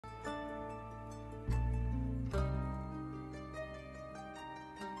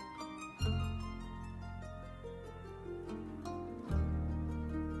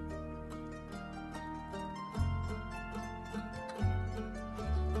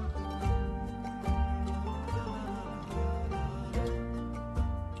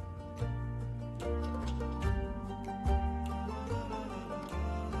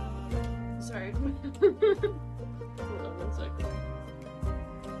Hold on 1 second.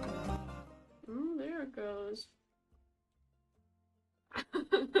 There it goes.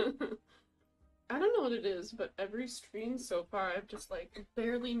 I don't know what it is, but every stream so far I've just like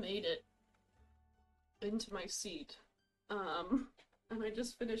barely made it into my seat. And I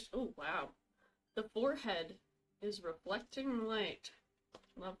just finished. Oh wow. The forehead is reflecting light.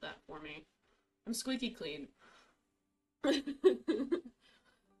 Love that for me. I'm squeaky clean.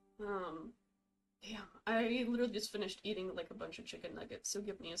 Damn, I literally just finished eating like a bunch of chicken nuggets, so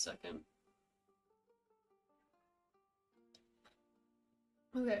give me a second.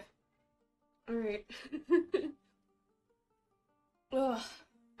 Okay. Alright. Ugh.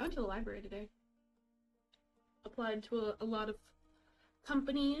 I went to the library today. Applied to a lot of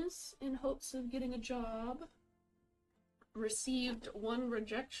companies in hopes of getting a job. Received one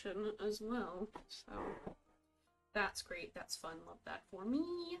rejection as well, so that's great. That's fun. Love that for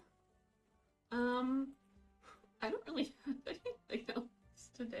me. I don't really have anything else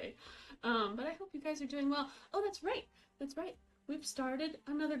today, but I hope you guys are doing well. Oh, that's right. That's right. We've started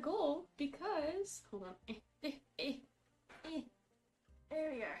another goal because, hold on. There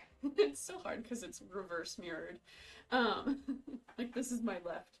we are. It's so hard because it's reverse mirrored. Like this is my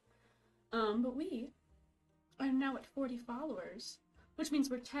left. But we are now at 40 followers, which means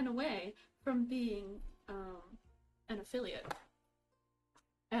we're 10 away from being an affiliate.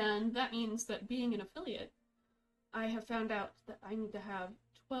 And that means that being an affiliate, I have found out that I need to have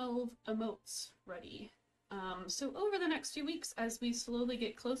 12 emotes ready. So over the next few weeks, as we slowly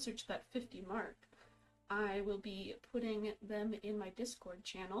get closer to that 50 mark, I will be putting them in my Discord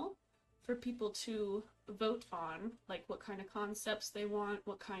channel for people to vote on, like what kind of concepts they want,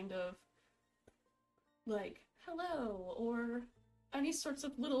 what kind of, like, hello, or any sorts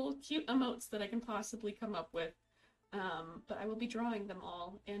of little cute emotes that I can possibly come up with. But I will be drawing them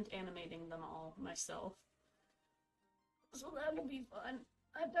all and animating them all myself. So that will be fun.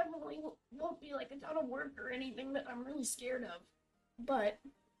 I definitely won't be like a ton of work or anything that I'm really scared of. But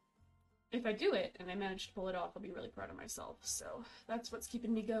if I do it and I manage to pull it off, I'll be really proud of myself. So that's what's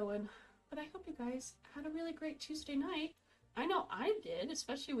keeping me going. But I hope you guys had a really great Tuesday night. I know I did,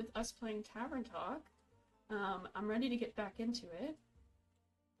 especially with us playing Tavern Talk. I'm ready to get back into it.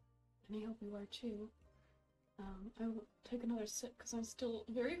 And I hope you are too. I will take another sip because I'm still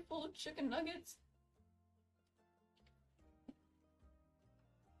very full of chicken nuggets.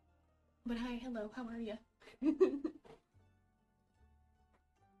 But hi, hello, how are you?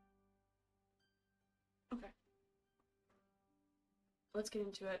 Okay. Let's get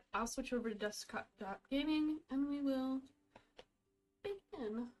into it. I'll switch over to desktop gaming and we will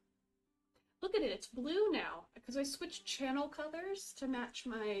begin. Look at it, it's blue now because I switched channel colors to match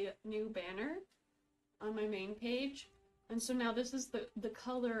my new banner on my main page. And so now this is the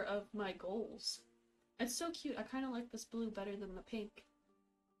color of my goals. It's so cute. I kind of like this blue better than the pink.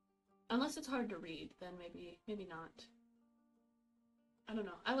 Unless it's hard to read, then maybe not. I don't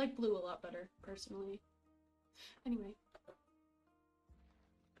know. I like blue a lot better, personally. Anyway.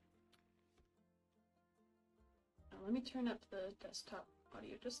 Now let me turn up the desktop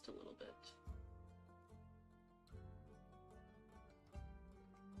audio just a little bit.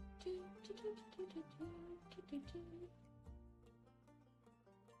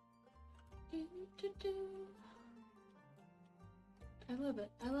 I love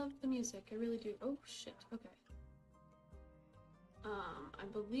it. I love the music. I really do. Oh shit. Okay. I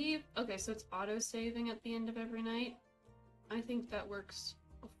believe. Okay, so it's auto saving at the end of every night. I think that works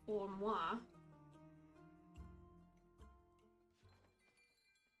for moi.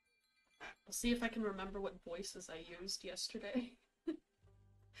 I'll see if I can remember what voices I used yesterday.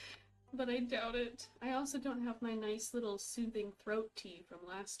 But I doubt it. I also don't have my nice little soothing throat tea from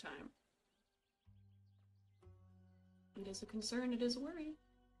last time. It is a concern, it is a worry.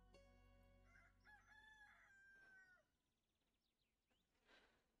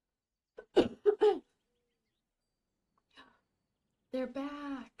 They're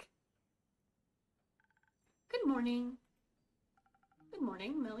back! Good morning. Good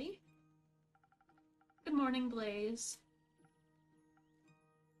morning, Millie. Good morning, Blaze.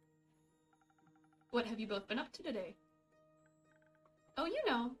 What have you both been up to today? Oh, you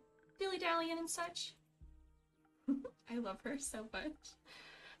know, dilly-dallying and such. I love her so much.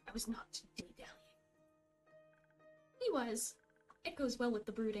 I was not dilly-dallying. He was. It goes well with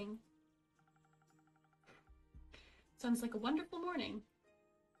the brooding. Sounds like a wonderful morning.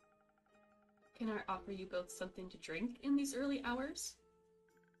 Can I offer you both something to drink in these early hours?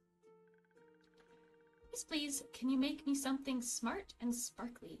 Yes, please. Can you make me something smart and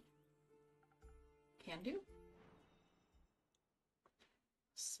sparkly? Can do.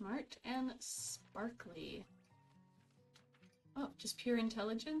 Smart and sparkly. Oh, just pure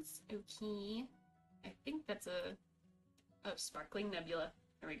intelligence? Okay. I think that's a... Oh, sparkling nebula.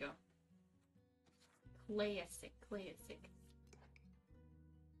 There we go. Classic, classic.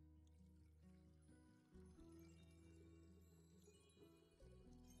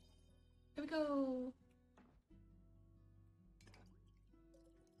 Here we go!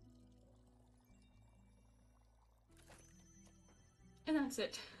 And that's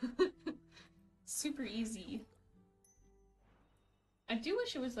it. Super easy. I do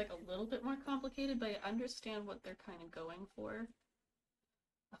wish it was like a little bit more complicated, but I understand what they're kind of going for.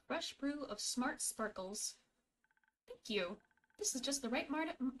 A fresh brew of smart sparkles. Thank you. This is just the right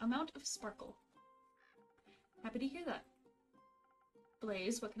amount of sparkle. Happy to hear that.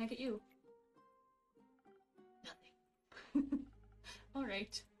 Blaze, what can I get you? Nothing.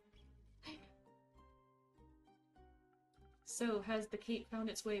 Alright. So, has the cape found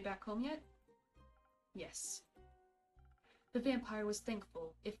its way back home yet? Yes. The vampire was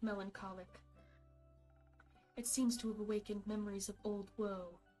thankful, if melancholic. It seems to have awakened memories of old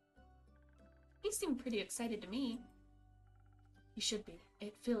woe. He seemed pretty excited to me. He should be.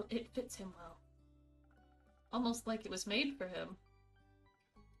 It fits him well. Almost like it was made for him.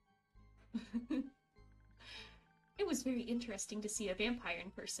 It was very interesting to see a vampire in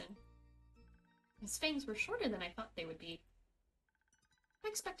person. His fangs were shorter than I thought they would be. I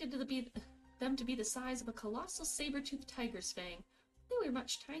expected them to be the size of a colossal saber-toothed tiger's fang. They were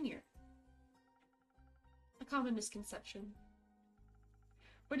much tinier. A common misconception.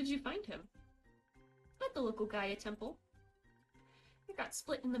 Where did you find him? At the local Gaia temple. He got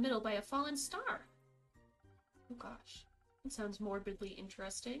split in the middle by a fallen star. Oh gosh, that sounds morbidly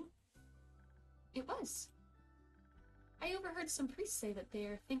interesting. It was. I overheard some priests say that they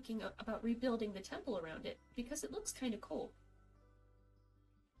are thinking about rebuilding the temple around it because it looks kind of cool.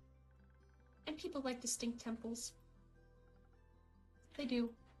 And people like distinct temples. They do.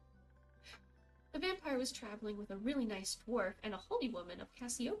 The vampire was traveling with a really nice dwarf and a holy woman of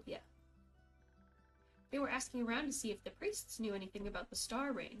Cassiopeia. They were asking around to see if the priests knew anything about the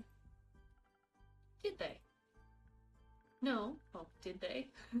star ring. Did they? No. Well, did they?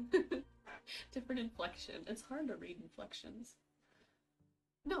 Different inflection. It's hard to read inflections.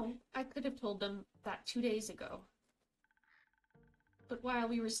 No, I could have told them that 2 days ago. But while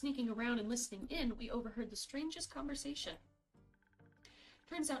we were sneaking around and listening in, we overheard the strangest conversation.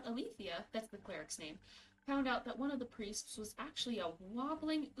 Turns out Alethea, that's the cleric's name, found out that one of the priests was actually a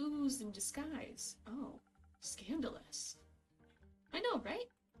wobbling ooze in disguise. Oh, scandalous. I know, right?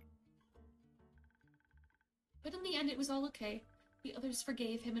 But in the end, it was all okay. The others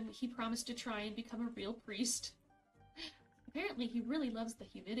forgave him, and he promised to try and become a real priest. Apparently, he really loves the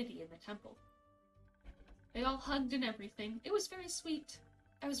humidity in the temple. They all hugged and everything. It was very sweet.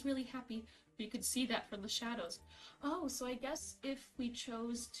 I was really happy. You could see that from the shadows. Oh, so I guess if we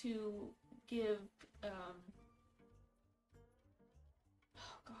chose to give, oh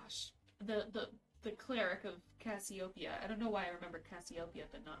gosh, the cleric of Cassiopeia, I don't know why I remember Cassiopeia,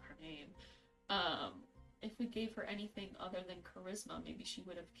 but not her name, if we gave her anything other than charisma, maybe she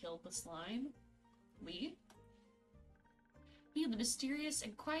would have killed the slime? Me and the mysterious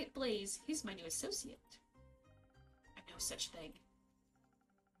and quiet Blaze, he's my new associate. I'm no such thing.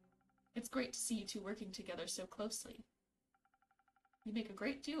 It's great to see you two working together so closely. You make a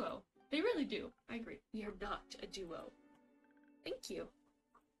great duo. They really do. I agree. We are not a duo. Thank you.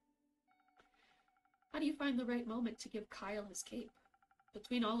 How do you find the right moment to give Kyle his cape?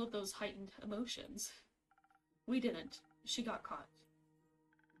 Between all of those heightened emotions. We didn't. She got caught.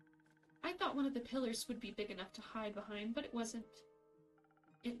 I thought one of the pillars would be big enough to hide behind, but it wasn't.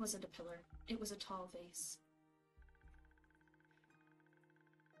 It wasn't a pillar. It was a tall vase.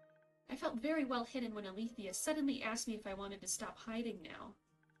 I felt very well hidden when Alethea suddenly asked me if I wanted to stop hiding now.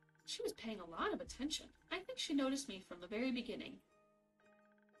 She was paying a lot of attention. I think she noticed me from the very beginning.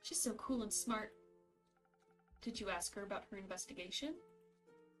 She's so cool and smart. Did you ask her about her investigation?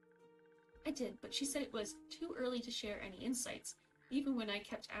 I did, but she said it was too early to share any insights. Even when I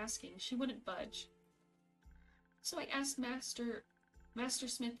kept asking, she wouldn't budge. So I asked Master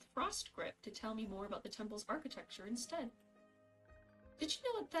Smith Frostgrip to tell me more about the temple's architecture instead. Did you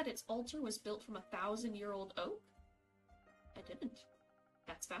know that its altar was built from a 1,000-year-old oak? I didn't.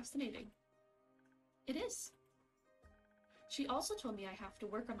 That's fascinating. It is. She also told me I have to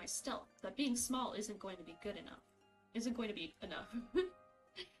work on my stealth, that being small isn't going to be good enough. Isn't going to be enough.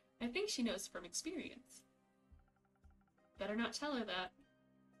 I think she knows from experience. Better not tell her that.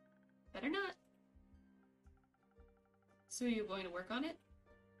 Better not. So are you going to work on it?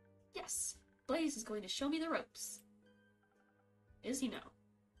 Yes. Blaze is going to show me the ropes. Is he now?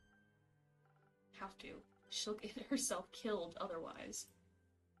 have to. She'll get herself killed otherwise.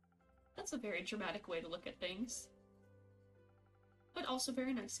 That's a very dramatic way to look at things. But also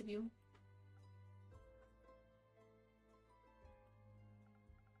very nice of you.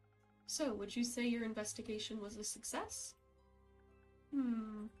 So, would you say your investigation was a success?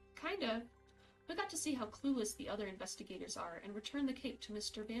 Kind of. We got to see how clueless the other investigators are and return the cape to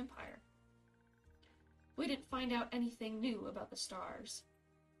Mr. Vampire. We didn't find out anything new about the stars.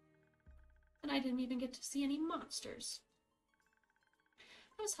 And I didn't even get to see any monsters.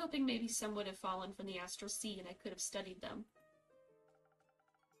 I was hoping maybe some would have fallen from the astral sea and I could have studied them.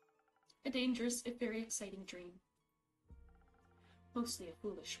 A dangerous, if very exciting dream. Mostly a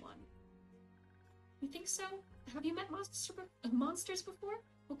foolish one. You think so? Have you met monsters before?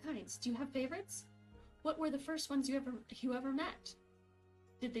 What kinds? Do you have favorites? What were the first ones you ever met?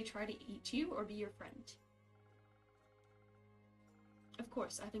 Did they try to eat you or be your friend? Of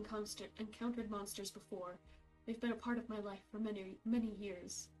course, I've encountered monsters before. They've been a part of my life for many, many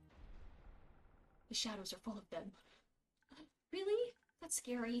years. The shadows are full of them. Really? That's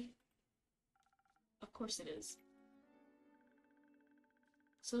scary. Of course it is.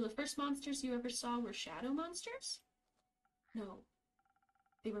 So the first monsters you ever saw were shadow monsters? No.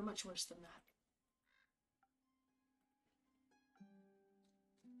 They were much worse than that.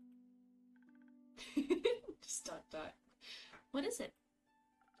 Just ... What is it?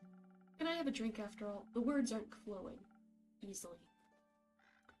 Can I have a drink after all? The words aren't flowing easily.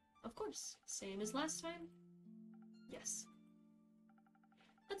 Of course. Same as last time? Yes.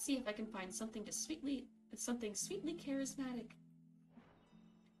 Let's see if I can find something sweetly charismatic.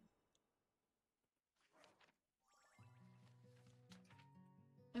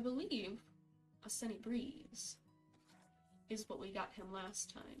 I believe a sunny breeze is what we got him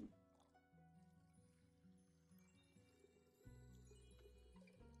last time.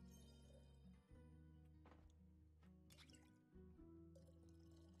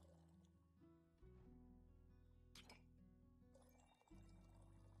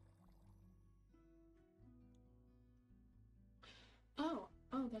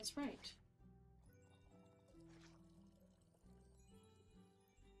 Oh, that's right.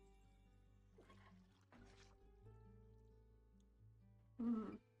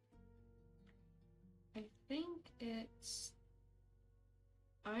 I think it's...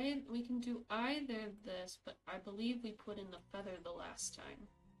 we can do either of this, but I believe we put in the feather the last time.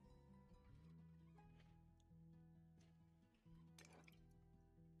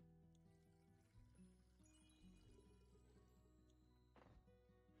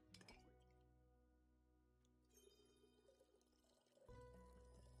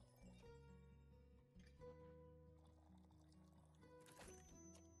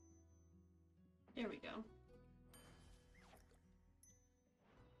 There we go.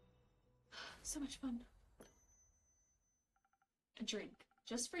 So much fun. A drink,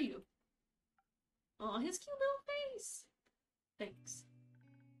 just for you. Aw, his cute little face! Thanks.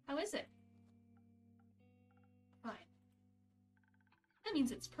 How is it? Fine. That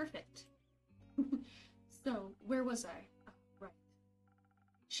means it's perfect. So, where was I? Oh, right.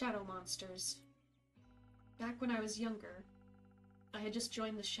 Shadow monsters. Back when I was younger, I had just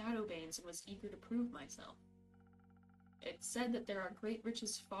joined the Shadowbanes and was eager to prove myself. It's said that there are great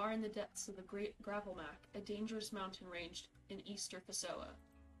riches far in the depths of the Great Gravelmac, a dangerous mountain range in Easter Pessoa.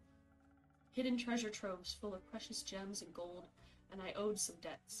 Hidden treasure troves full of precious gems and gold, and I owed some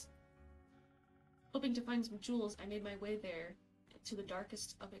debts. Hoping to find some jewels, I made my way there, to the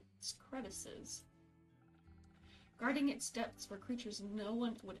darkest of its crevices. Guarding its depths were creatures no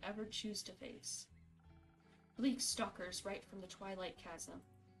one would ever choose to face. Bleak stalkers right from the Twilight Chasm.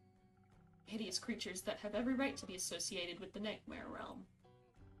 Hideous creatures that have every right to be associated with the Nightmare Realm.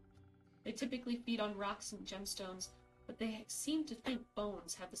 They typically feed on rocks and gemstones, but they seem to think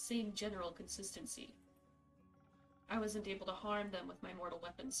bones have the same general consistency. I wasn't able to harm them with my mortal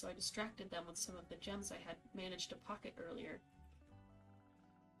weapons, so I distracted them with some of the gems I had managed to pocket earlier.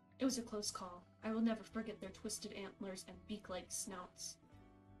 It was a close call. I will never forget their twisted antlers and beak-like snouts.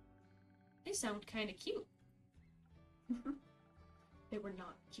 They sound kinda cute. They were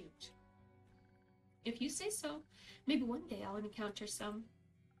not cute. If you say so, maybe one day I'll encounter some.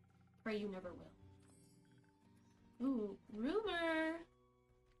 Pray you never will. Ooh, rumor!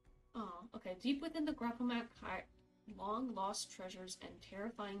 Oh, okay. Deep within the Gravelmac hide long-lost treasures and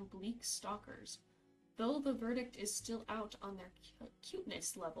terrifying bleak stalkers, though the verdict is still out on their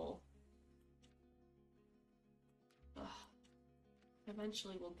cuteness level. Ugh.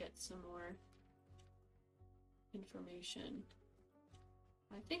 Eventually we'll get some more information.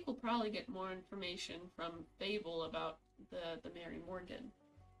 I think we'll probably get more information from Fable about the Mary Morgan.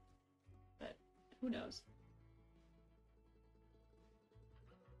 But Who knows?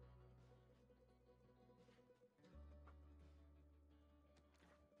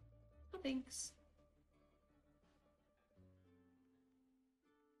 Oh, thanks.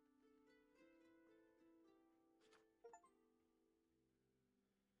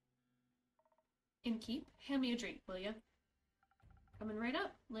 Innkeep, hand me a drink, will ya? Coming right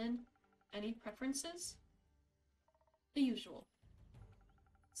up, Lynn. Any preferences? The usual.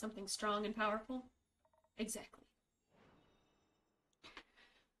 Something strong and powerful? Exactly.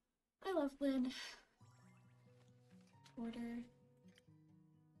 I love Lynn. Order.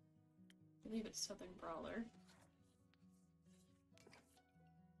 I believe it's Southern Brawler.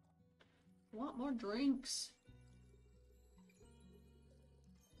 Want more drinks?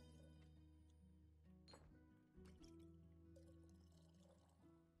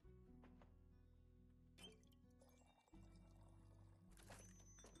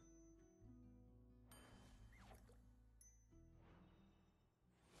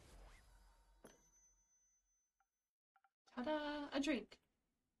 Ta-da! A drink.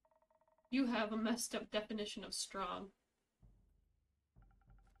 You have a messed up definition of strong.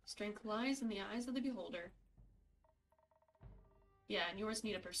 Strength lies in the eyes of the beholder. Yeah, and yours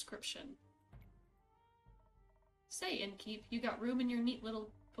need a prescription. Say, Innkeep, you got room in your neat little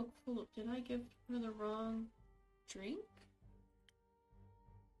book full of... Did I give her the wrong drink?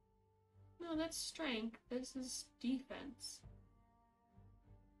 No, that's strength. This is defense.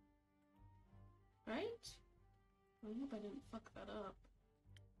 Right? I hope I didn't fuck that up.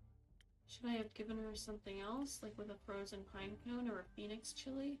 Should I have given her something else, like with a frozen pine cone or a phoenix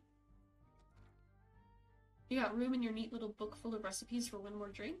chili? You got room in your neat little book full of recipes for one more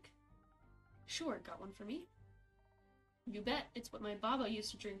drink? Sure, got one for me. You bet, it's what my baba used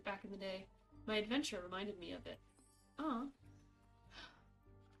to drink back in the day. My adventure reminded me of it. Aw.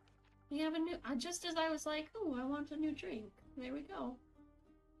 We have a new... just as I was like, oh, I want a new drink. There we go.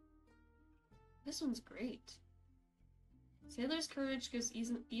 This one's great. Sailor's courage gives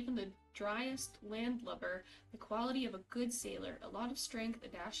even the driest landlubber the quality of a good sailor, a lot of strength, a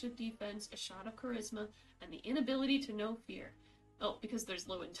dash of defense, a shot of charisma, and the inability to know fear. Oh, because there's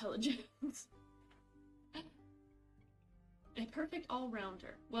low intelligence. A perfect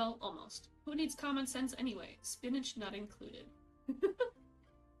all-rounder. Well, almost. Who needs common sense anyway? Spinach not included.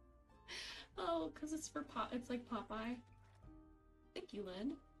 Oh, because it's for it's like Popeye. Thank you,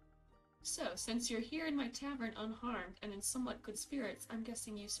 Lynn. So, since you're here in my tavern unharmed and in somewhat good spirits, I'm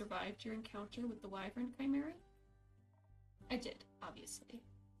guessing you survived your encounter with the Wyvern Chimera? I did, obviously.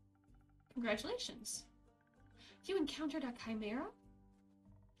 Congratulations. You encountered a chimera?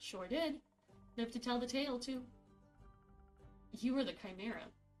 Sure did. Lived to tell the tale, too. You were the chimera.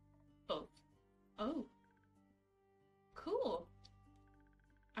 Both. Oh. Cool.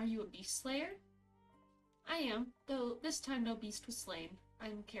 Are you a beast slayer? I am, though this time no beast was slain.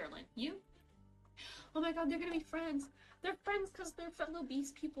 I'm Carolyn. You? Oh my god, they're gonna be friends. They're friends because they're fellow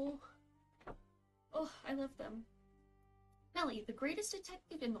beast people. Oh, I love them. Melly, the greatest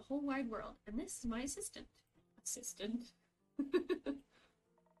detective in the whole wide world, and this is my assistant. Assistant?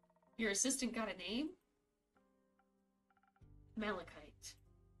 Your assistant got a name? Malachite.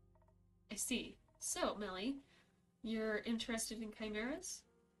 I see. So, Melly, you're interested in chimeras?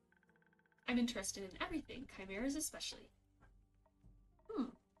 I'm interested in everything, chimeras especially.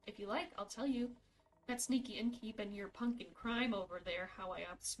 If you like, I'll tell you. That sneaky innkeep and your pumpkin crime over there, how I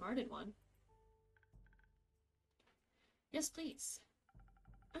outsmarted one. Yes, please.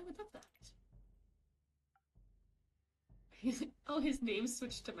 I would love that. Oh, his name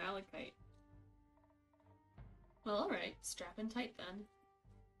switched to Malachite. Well, alright. Strap in tight then.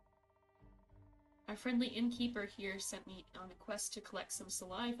 Our friendly innkeeper here sent me on a quest to collect some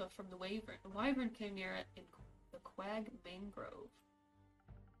saliva from the wyvern chimera in the Quag Mangrove.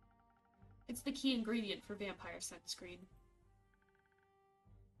 It's the key ingredient for vampire sunscreen.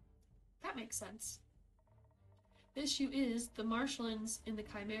 That makes sense. The issue is, the marshlands in the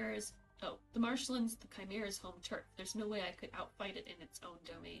Chimera's... Oh, the marshlands the Chimera's home turf. There's no way I could outfight it in its own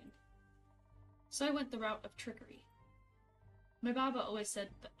domain. So I went the route of trickery. My baba always said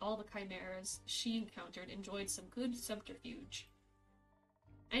that all the chimeras she encountered enjoyed some good subterfuge.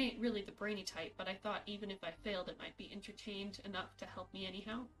 I ain't really the brainy type, but I thought even if I failed it might be entertained enough to help me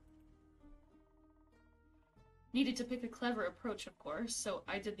anyhow. Needed to pick a clever approach, of course, so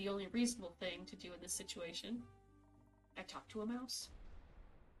I did the only reasonable thing to do in this situation. I talked to a mouse.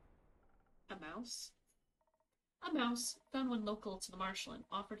 A mouse? A mouse. Found one local to the marshland.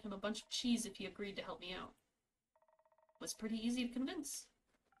 Offered him a bunch of cheese if he agreed to help me out. Was pretty easy to convince.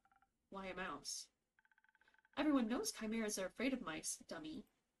 Why a mouse? Everyone knows chimeras are afraid of mice, dummy.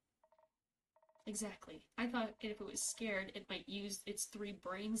 Exactly. I thought if it was scared, it might use its 3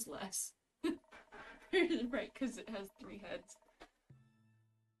 brains less. Right, because it has 3 heads.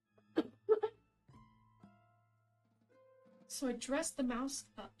 So I dressed the mouse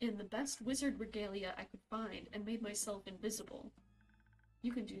up in the best wizard regalia I could find and made myself invisible.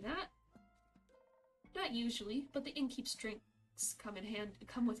 You can do that? Not usually, but the innkeep's drinks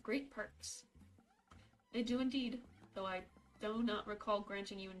come with great perks. They do indeed, though I do not recall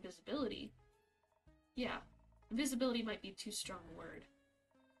granting you invisibility. Yeah, invisibility might be too strong a word.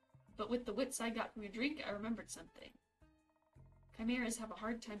 But with the wits I got from your drink, I remembered something. Chimeras have a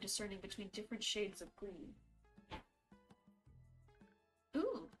hard time discerning between different shades of green.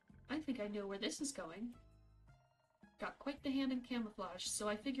 Ooh, I think I know where this is going. Got quite the hand in camouflage, so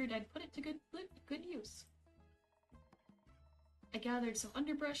I figured I'd put it to good use. I gathered some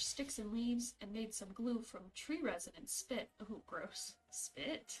underbrush, sticks, and leaves, and made some glue from tree resin and spit. Ooh, gross.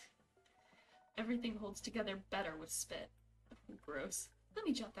 Spit? Everything holds together better with spit. Ooh, gross. Let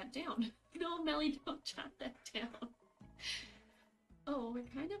me jot that down. No, Melly, don't jot that down. Oh, we're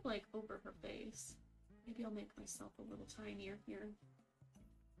kind of like over her face. Maybe I'll make myself a little tinier here.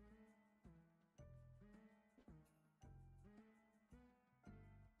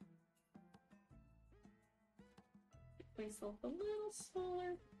 Make myself a little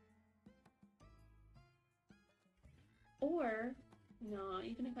smaller. Or, no,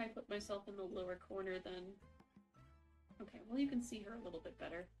 even if I put myself in the lower corner, then... Okay, well, you can see her a little bit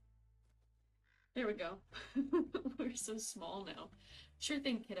better. There we go. We're so small now. Sure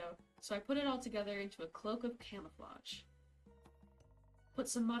thing, kiddo. So I put it all together into a cloak of camouflage. Put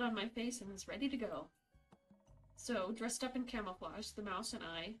some mud on my face and was ready to go. So, dressed up in camouflage, the mouse and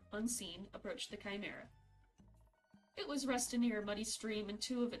I, unseen, approached the chimera. It was resting near a muddy stream, and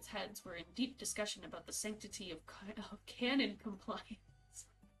 2 of its heads were in deep discussion about the sanctity of canon compliance.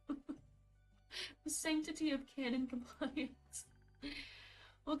 The sanctity of canon compliance.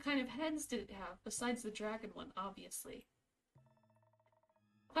 What kind of heads did it have, besides the dragon one, obviously?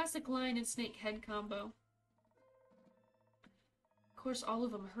 Classic lion and snake head combo. Of course, all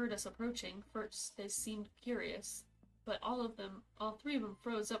of them heard us approaching. First, they seemed curious, but all 3 of them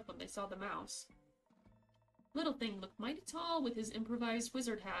froze up when they saw the mouse. Little thing looked mighty tall with his improvised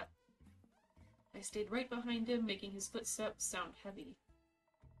wizard hat. I stayed right behind him, making his footsteps sound heavy.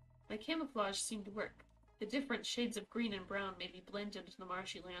 My camouflage seemed to work. The different shades of green and brown made me blend into the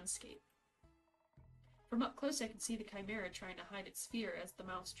marshy landscape. From up close I could see the chimera trying to hide its fear as the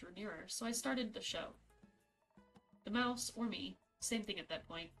mouse drew nearer, so I started the show. The mouse, or me, same thing at that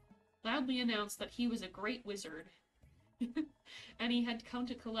point, loudly announced that he was a great wizard, and he had come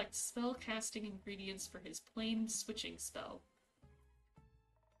to collect spell-casting ingredients for his plane switching spell.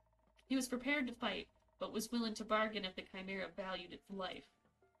 He was prepared to fight, but was willing to bargain if the chimera valued its life.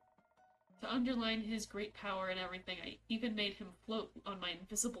 To underline his great power and everything, I even made him float on my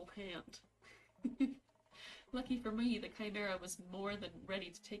invisible hand. Lucky for me, the chimera was more than ready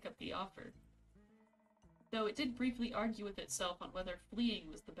to take up the offer. Though it did briefly argue with itself on whether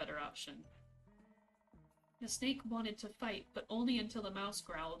fleeing was the better option. The snake wanted to fight, but only until the mouse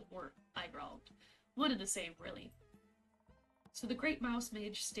growled, or I growled. One and the same, really. So the great mouse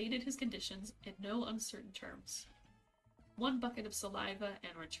mage stated his conditions in no uncertain terms. 1 bucket of saliva,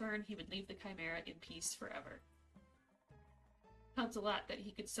 and in return he would leave the chimera in peace forever. Helped a lot that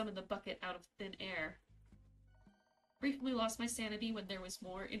he could summon the bucket out of thin air. Briefly lost my sanity when there was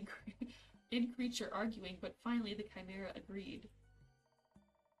more in-creature arguing, but finally the chimera agreed.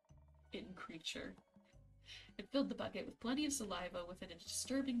 In-creature. It filled the bucket with plenty of saliva within a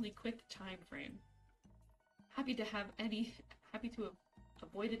disturbingly quick time frame. Happy to have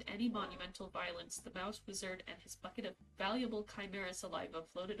avoided any monumental violence, the mouse wizard and his bucket of valuable chimera saliva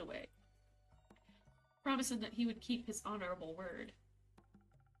floated away, promising that he would keep his honorable word.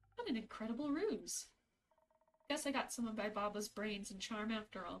 What an incredible ruse! Guess I got some of my Baba's brains and charm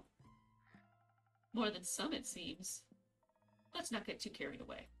after all. More than some, it seems. Let's not get too carried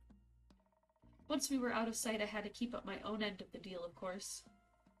away. Once we were out of sight, I had to keep up my own end of the deal, of course.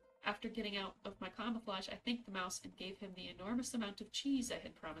 After getting out of my camouflage, I thanked the mouse and gave him the enormous amount of cheese I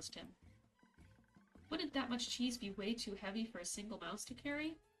had promised him. Wouldn't that much cheese be way too heavy for a single mouse to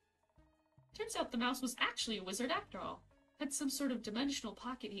carry? Turns out the mouse was actually a wizard after all. Had some sort of dimensional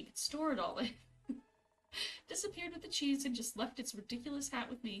pocket he could store it all in. Disappeared with the cheese and just left its ridiculous hat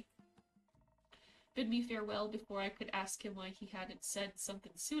with me. Bid me farewell before I could ask him why he hadn't said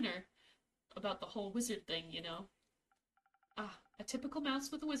something sooner about the whole wizard thing, you know. Ah, a typical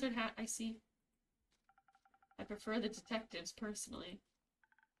mouse with a wizard hat, I see. I prefer the detectives, personally.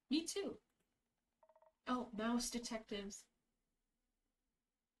 Me too. Oh, mouse detectives.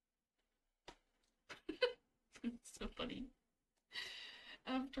 It's so funny.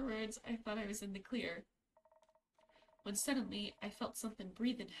 Afterwards, I thought I was in the clear, when suddenly I felt something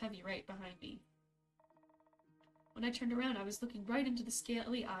breathing heavy right behind me. When I turned around, I was looking right into the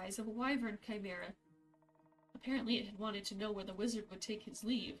scaly eyes of a wyvern chimera. Apparently it had wanted to know where the wizard would take his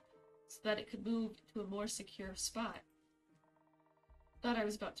leave, so that it could move to a more secure spot. Thought I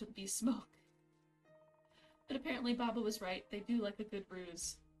was about to be smoke. But apparently Baba was right, they do like a good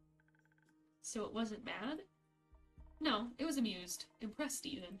ruse. So it wasn't mad? No, it was amused, impressed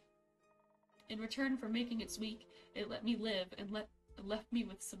even. In return for making its week, it let me live and left me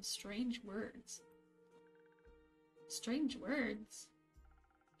with some strange words. Strange words?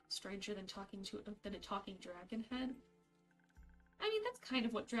 Stranger than a talking dragon head? I mean, that's kind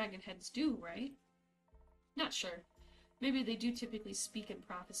of what dragon heads do, right? Not sure. Maybe they do typically speak in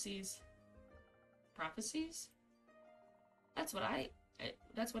prophecies. Prophecies? That's what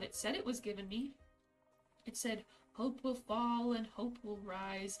it said it was giving me. It said, hope will fall and hope will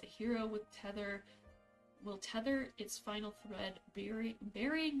rise. A hero will tether its final thread,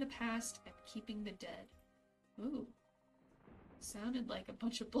 burying the past and keeping the dead. Ooh. Sounded like a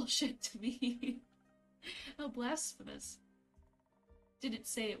bunch of bullshit to me. How blasphemous. Didn't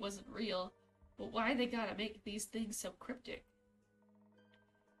say it wasn't real, but why they gotta make these things so cryptic?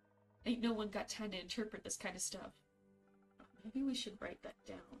 Ain't no one got time to interpret this kind of stuff. Maybe we should write that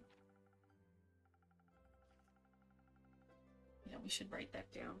down. Yeah, we should write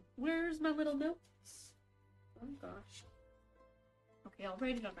that down. Where's my little notes? Oh gosh. Okay, I'll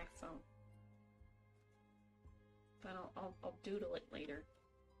write it on my phone. But I'll doodle it later.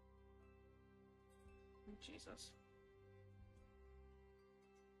 Oh, Jesus.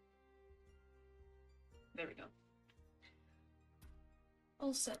 There we go.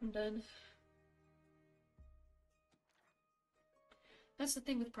 All set and done. That's the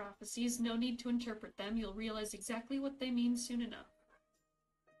thing with prophecies. No need to interpret them. You'll realize exactly what they mean soon enough.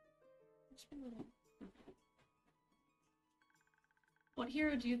 What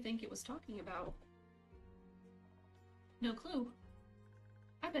hero do you think it was talking about? No clue.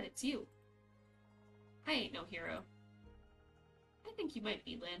 I bet it's you. I ain't no hero. I think you might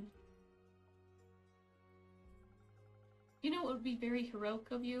be, Lynn. You know what would be very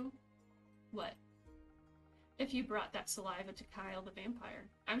heroic of you? What? If you brought that saliva to Kyle the vampire.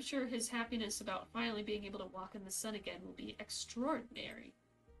 I'm sure his happiness about finally being able to walk in the sun again will be extraordinary.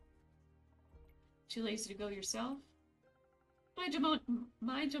 Too lazy to go yourself? My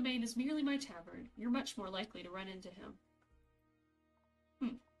domain is merely my tavern. You're much more likely to run into him.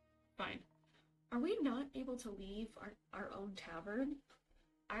 Fine. Are we not able to leave our own tavern?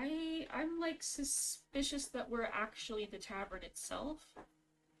 I'm like suspicious that we're actually the tavern itself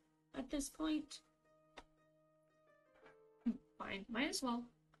at this point. Fine, might as well.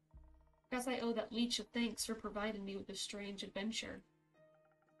 Guess I owe that leech a thanks for providing me with this strange adventure.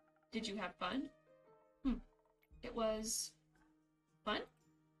 Did you have fun? It was... fun?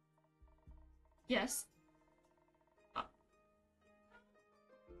 Yes.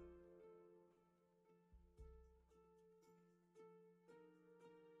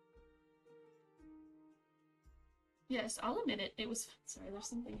 Yes, I'll admit it. It was... Sorry, there's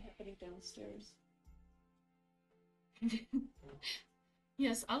something happening downstairs.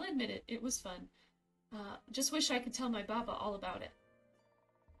 Yes, I'll admit it. It was fun. Just wish I could tell my Baba all about it.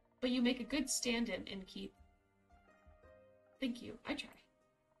 But you make a good stand-in, Innkeep. Thank you. I try.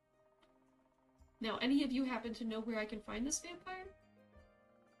 Now, any of you happen to know where I can find this vampire?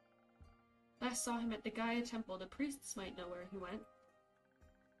 Last saw him at the Gaia Temple. The priests might know where he went.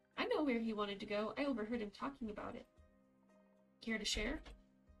 I know where he wanted to go. I overheard him talking about it. Care to share?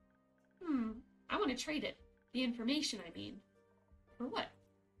 I want to trade it. The information, I mean. For what?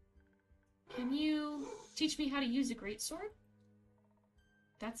 Can you teach me how to use a greatsword?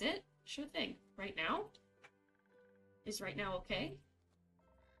 That's it? Sure thing. Right now? Is right now okay?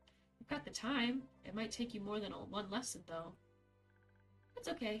 I've got the time. It might take you more than one lesson, though. That's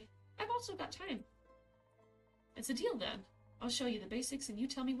okay. I've also got time. It's a deal, then. I'll show you the basics, and you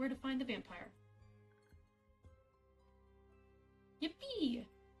tell me where to find the vampire. Yippee!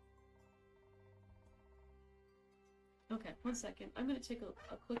 Okay, 1 second. I'm gonna take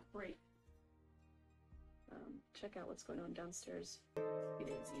a quick break. Check out what's going on downstairs. Be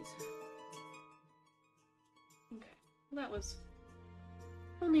daisies. Okay, well, that was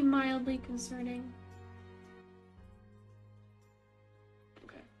only mildly concerning.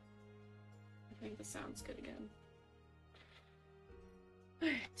 Okay. I think the sound's good again.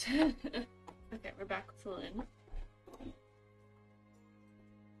 Alright. Okay, we're back with Lynn.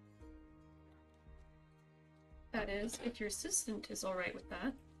 That is, if your assistant is alright with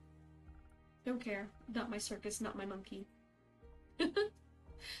that. Don't care. Not my circus, not my monkey.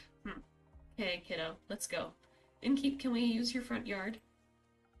 Hey, kiddo, let's go. Innkeep, can we use your front yard?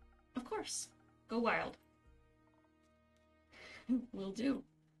 Of course. Go wild. Will do.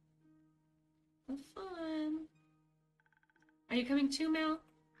 Have fun. Are you coming too, Mal?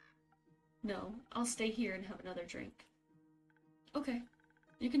 No, I'll stay here and have another drink. Okay,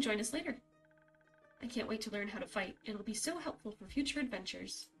 you can join us later. I can't wait to learn how to fight. It'll be so helpful for future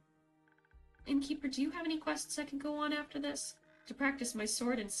adventures. Innkeeper, do you have any quests I can go on after this? To practice my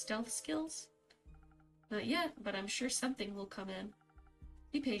sword and stealth skills? Not yet, but I'm sure something will come in.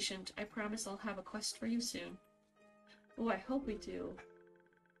 Be patient. I promise I'll have a quest for you soon. Oh, I hope we do.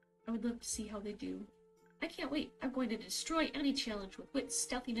 I would love to see how they do. I can't wait. I'm going to destroy any challenge with wit,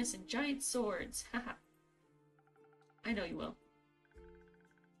 stealthiness, and giant swords. Haha. I know you will.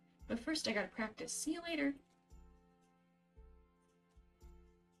 But first I gotta practice. See you later.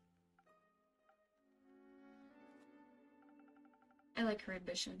 I like her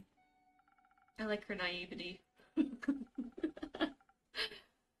ambition. I like her naivety. Some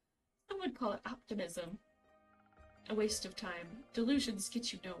would call it optimism. A waste of time. Delusions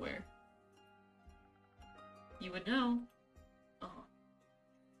get you nowhere. You would know. Oh.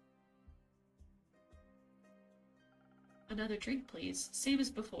 Another drink, please. Same as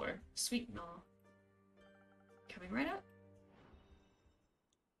before. Sweet and all. Coming right up.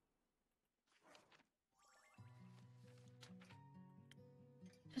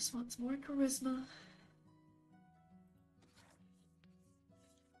 Just wants more charisma.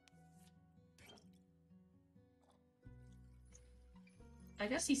 I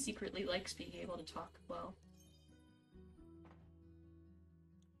guess he secretly likes being able to talk well.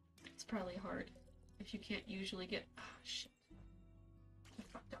 It's probably hard if you can't usually get... Ah, shit. I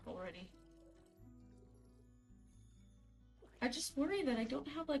fucked up already. I just worry that I don't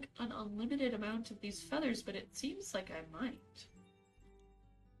have, like, an unlimited amount of these feathers, but it seems like I might.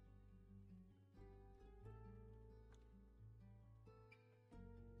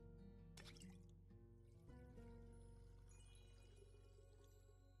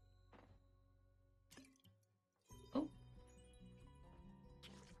 Oh.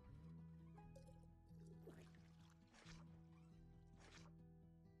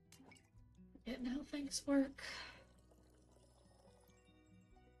 Getting how things work.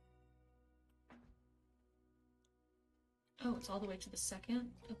 Oh, it's all the way to the second?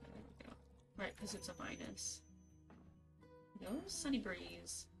 Okay, there we go. Right, because it's a minus. No sunny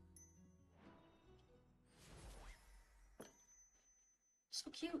breeze. So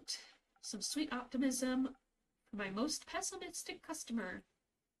cute. Some sweet optimism for my most pessimistic customer.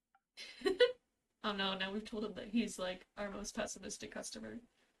 Oh no, now we've told him that he's like our most pessimistic customer.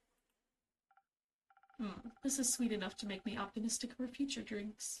 This is sweet enough to make me optimistic for future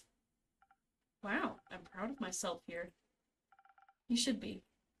drinks. Wow, I'm proud of myself here. You should be.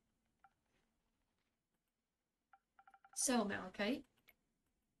 So, Malachite,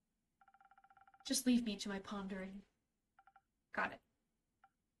 just leave me to my pondering. Got it.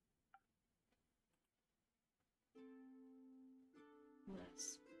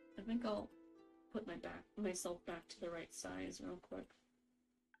 Yes. I think I'll put myself back to the right size real quick.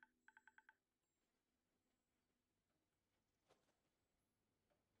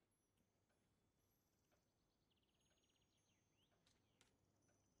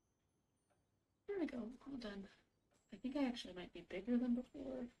 There we go, all done. I think I actually might be bigger than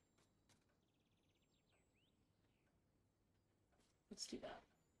before. Let's do that.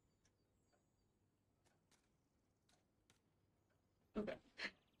 Okay.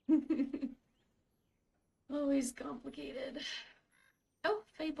 Always complicated. Oh,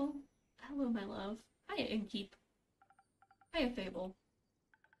 Fable. Hello, my love. Hiya, Innkeep. Hiya, Fable.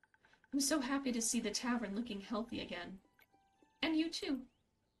 I'm so happy to see the tavern looking healthy again. And you too.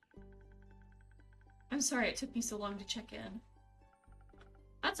 I'm sorry it took me so long to check in.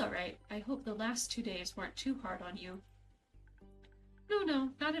 That's alright. I hope the last 2 days weren't too hard on you. No,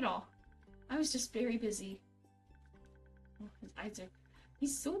 not at all. I was just very busy. Oh, his eyes are...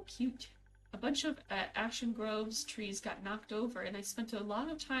 He's so cute. A bunch of Ashen Grove's trees got knocked over, and I spent a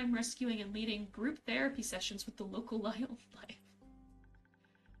lot of time rescuing and leading group therapy sessions with the local wildlife.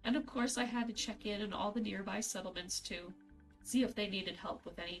 And of course I had to check in on all the nearby settlements too. See if they needed help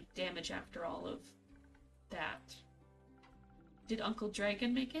with any damage after all of that. Did Uncle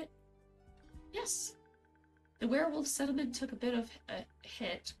Dragon make it? Yes. The werewolf settlement took a bit of a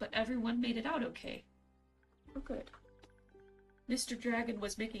hit, but everyone made it out okay. Oh, good. Mr. Dragon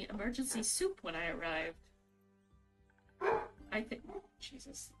was making emergency soup when I arrived. I think...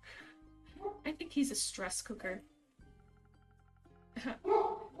 Jesus. I think he's a stress cooker.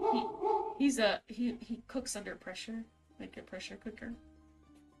 he cooks under pressure, like a pressure cooker.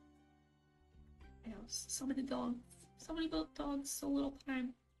 You know, so many dogs. So many dogs, so little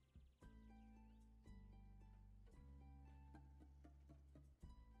time.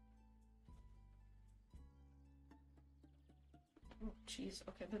 Oh, jeez.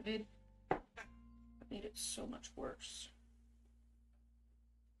 Okay, that made it so much worse.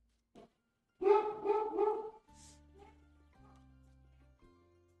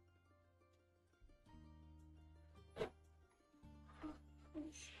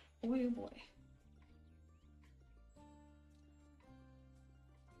 Boy, oh boy.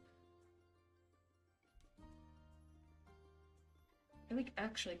 I like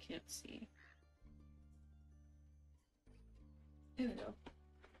actually can't see. There we go.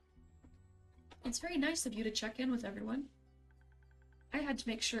 It's very nice of you to check in with everyone. I had to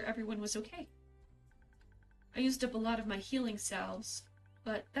make sure everyone was okay. I used up a lot of my healing salves,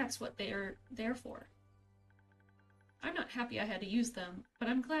 but that's what they're there for. I'm not happy I had to use them, but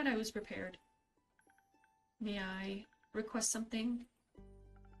I'm glad I was prepared. May I request something?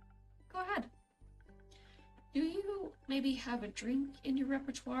 Go ahead. Do you maybe have a drink in your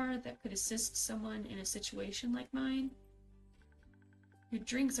repertoire that could assist someone in a situation like mine? Your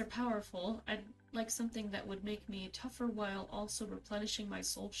drinks are powerful. I'd like something that would make me tougher while also replenishing my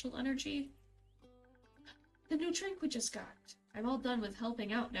social energy. The new drink we just got. I'm all done with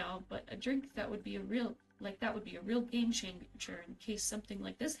helping out now, but a drink that would be a real game changer in case something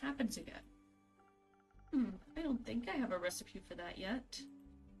like this happens again. I don't think I have a recipe for that yet.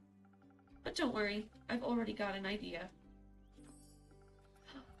 But don't worry, I've already got an idea.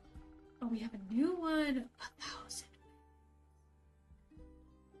 Oh, we have a new one. 1,000.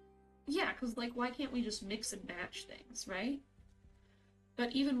 Yeah, because, like, why can't we just mix and match things, right?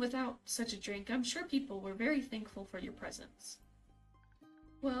 But even without such a drink, I'm sure people were very thankful for your presence.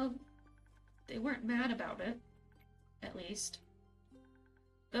 Well, they weren't mad about it, at least.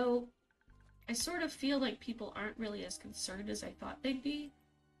 Though, I sort of feel like people aren't really as concerned as I thought they'd be.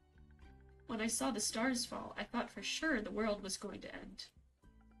 When I saw the stars fall, I thought for sure the world was going to end.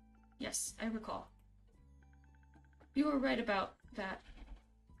 Yes, I recall. You were right about that.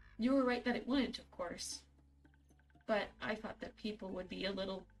 You were right that it wouldn't, of course. But I thought that people would be a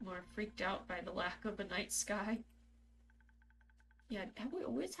little more freaked out by the lack of a night sky. Yeah, have we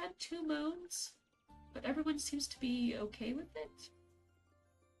always had 2 moons? But everyone seems to be okay with it?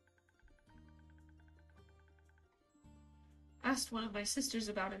 Asked one of my sisters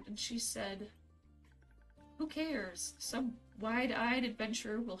about it, and she said, "Who cares? Some wide-eyed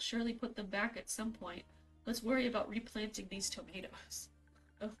adventurer will surely put them back at some point. Let's worry about replanting these tomatoes."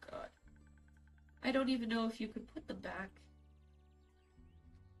 Oh god. I don't even know if you could put them back.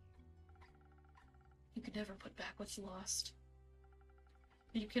 You can never put back what's lost.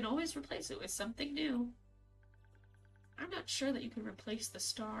 But you can always replace it with something new. I'm not sure that you can replace the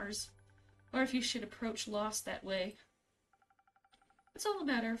stars, or if you should approach loss that way. It's all a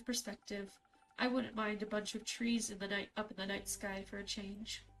matter of perspective. I wouldn't mind a bunch of trees up in the night sky for a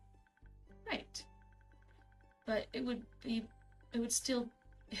change. Right. But it still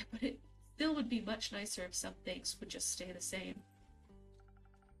would be much nicer if some things would just stay the same.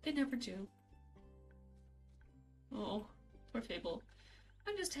 They never do. Oh, poor Fable.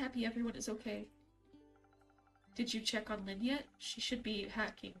 I'm just happy everyone is okay. Did you check on Lynn yet? She should be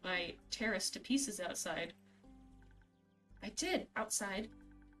hacking my terrace to pieces outside. I did, outside.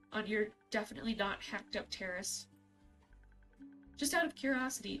 On your definitely not hacked up terrace. Just out of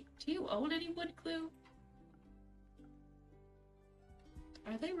curiosity, do you own any wood glue?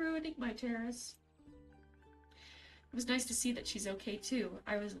 Are they ruining my terrace? It was nice to see that she's okay too.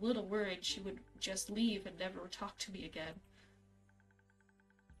 I was a little worried she would just leave and never talk to me again.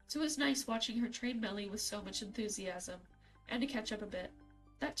 So it was nice watching her train Melly with so much enthusiasm, and to catch up a bit.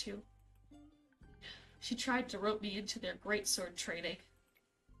 That too. She tried to rope me into their greatsword training.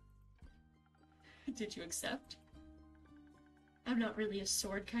 Did you accept? I'm not really a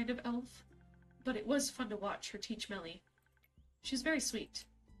sword kind of elf, but it was fun to watch her teach Melly. She's very sweet.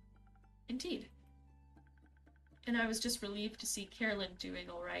 Indeed. And I was just relieved to see Carolyn doing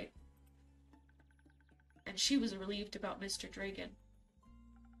all right. And she was relieved about Mr. Dragon.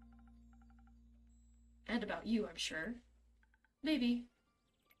 And about you, I'm sure. Maybe.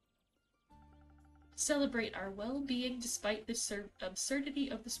 Celebrate our well-being despite the absurdity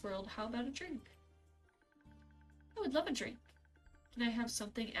of this world. How about a drink? I would love a drink. Can I have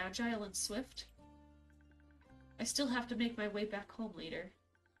something agile and swift? I still have to make my way back home later.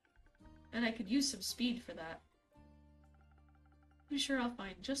 And I could use some speed for that. I'm sure I'll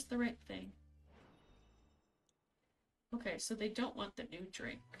find just the right thing. Okay, so they don't want the new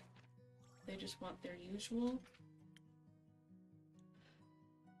drink. they just want their usual.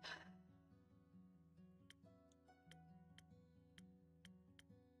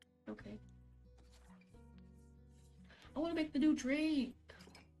 Okay. I want to make the new drink.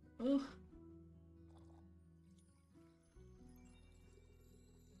 Ugh.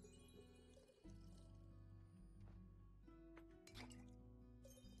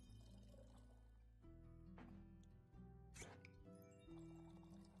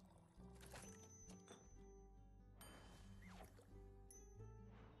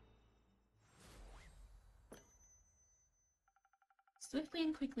 Swiftly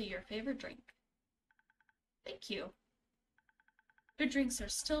and quickly, your favorite drink. Thank you. Your drinks are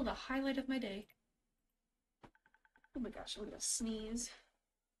still the highlight of my day. Oh my gosh, I'm gonna sneeze.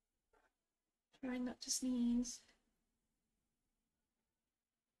 Trying not to sneeze.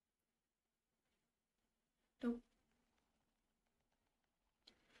 Nope.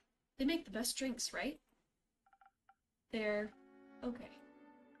 They make the best drinks, right? They're... okay.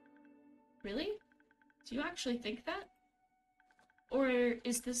 Really? Do you actually think that? Or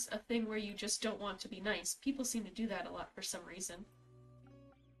is this a thing where you just don't want to be nice? People seem to do that a lot for some reason.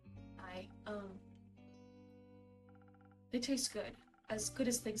 They taste good. As good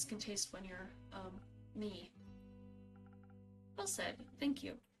as things can taste when you're, me. Well said. Thank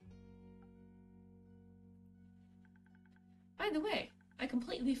you. By the way, I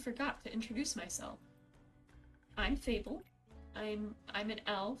completely forgot to introduce myself. I'm Fable. I'm an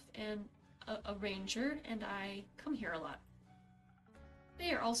elf and a ranger, and I come here a lot.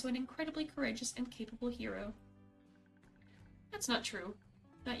 They are also an incredibly courageous and capable hero. That's not true.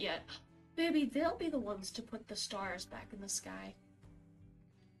 Not yet. Maybe they'll be the ones to put the stars back in the sky.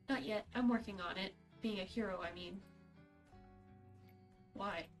 Not yet. I'm working on it. Being a hero, I mean.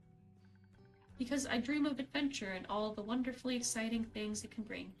 Why? Because I dream of adventure and all the wonderfully exciting things it can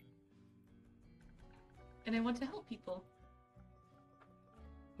bring. And I want to help people.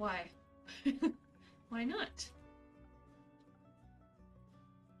 Why? Why not?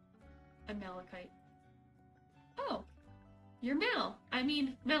 I'm Malachite. Oh, you're Mal. I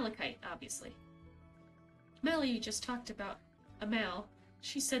mean, Malachite, obviously. Melly just talked about a Mal.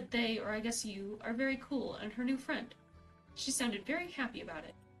 She said they, or I guess you, are very cool and her new friend. She sounded very happy about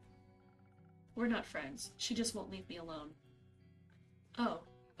it. We're not friends. She just won't leave me alone. Oh,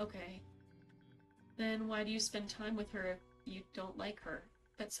 okay. Then why do you spend time with her if you don't like her?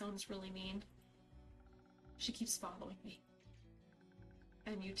 That sounds really mean. She keeps following me.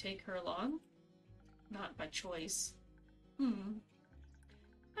 And you take her along? Not by choice.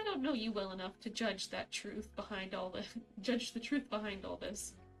 I don't know you well enough to judge the truth behind all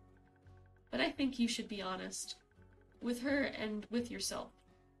this. But I think you should be honest. With her and with yourself.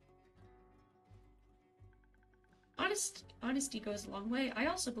 Honesty goes a long way. I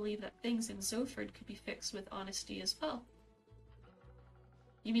also believe that things in Zoford could be fixed with honesty as well.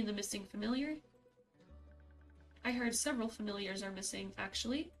 You mean the missing familiar? I heard several familiars are missing,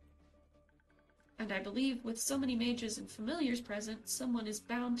 actually. And I believe with so many mages and familiars present, someone is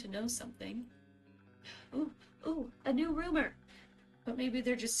bound to know something. Ooh, a new rumor! But maybe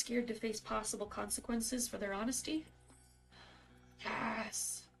they're just scared to face possible consequences for their honesty?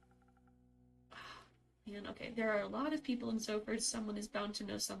 Yes! Man, okay, there are a lot of people in Zoford. Someone is bound to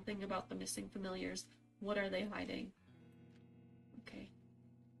know something about the missing familiars. What are they hiding? Okay.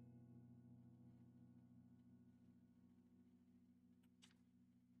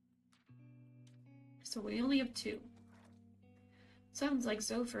 So we only have 2. Sounds like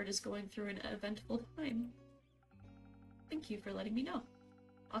Zoford is going through an eventful time. Thank you for letting me know.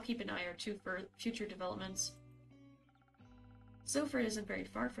 I'll keep an eye or two for future developments. Zoford isn't very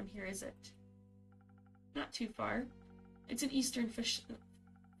far from here, is it? Not too far. It's in eastern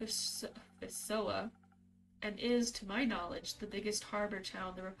Fisoa, and is, to my knowledge, the biggest harbor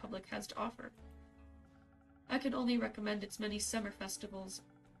town the Republic has to offer. I can only recommend its many summer festivals.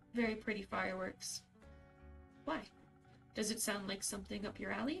 Very pretty fireworks. Why? Does it sound like something up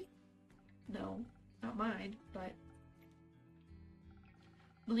your alley? No, not mine, but...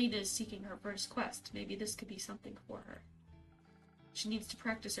 Melina is seeking her first quest. Maybe this could be something for her. She needs to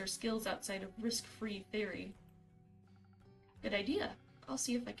practice her skills outside of risk-free theory. Good idea. I'll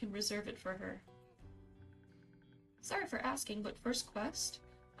see if I can reserve it for her. Sorry for asking, but first quest?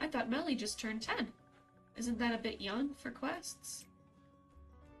 I thought Melly just turned 10. Isn't that a bit young for quests?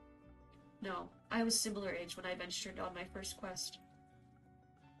 No, I was similar age when I ventured on my first quest.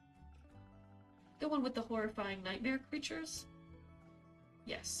 The one with the horrifying nightmare creatures?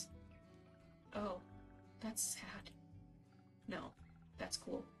 Yes. Oh, that's sad. No, that's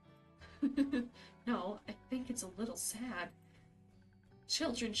cool. No, I think it's a little sad.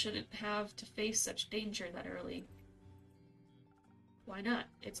 Children shouldn't have to face such danger that early. Why not?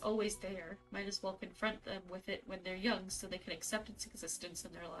 It's always there. Might as well confront them with it when they're young so they can accept its existence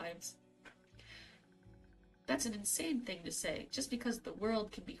in their lives. That's an insane thing to say. Just because the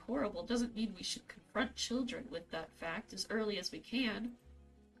world can be horrible doesn't mean we should confront children with that fact as early as we can.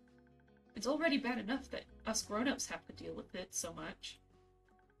 It's already bad enough that us grown-ups have to deal with it so much.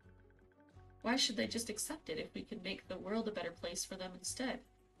 Why should they just accept it if we can make the world a better place for them instead?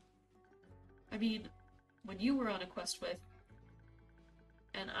 I mean, when you were on a quest with,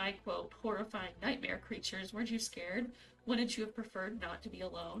 and I quote, horrifying nightmare creatures, weren't you scared? Wouldn't you have preferred not to be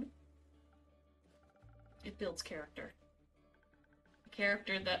alone? It builds character. A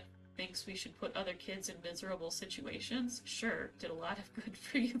character that thinks we should put other kids in miserable situations? Sure, did a lot of good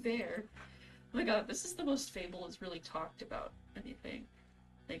for you there. Oh my god, this is the most Fable has really talked about anything.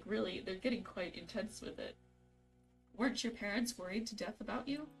 Like, really, they're getting quite intense with it. Weren't your parents worried to death about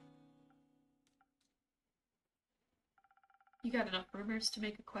you? You got enough rumors to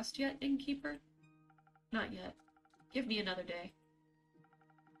make a quest yet, Innkeeper? Not yet. Give me another day.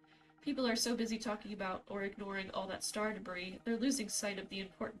 People are so busy talking about or ignoring all that star debris, they're losing sight of the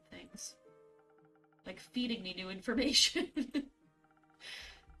important things. Like feeding me new information.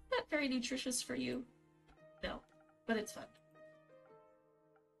 Not very nutritious for you. No, but it's fun.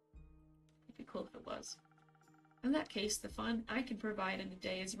 It'd be cool if it was. In that case, the fun I can provide in a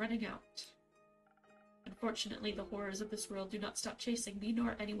day is running out. Unfortunately, the horrors of this world do not stop chasing me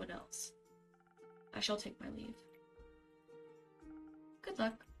nor anyone else. I shall take my leave. Good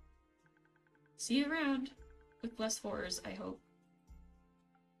luck. See you around. With less horrors, I hope.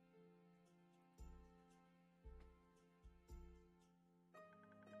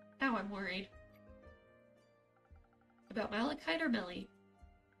 Now I'm worried. About Malachite or Melly?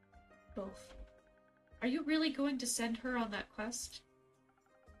 Both. Are you really going to send her on that quest?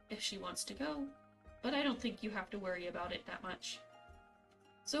 If she wants to go. But I don't think you have to worry about it that much.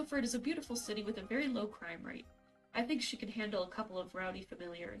 Sofort is a beautiful city with a very low crime rate. I think she can handle a couple of rowdy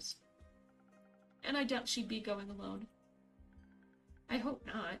familiars. And I doubt she'd be going alone. I hope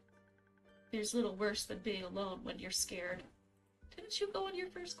not. There's little worse than being alone when you're scared. Didn't you go on your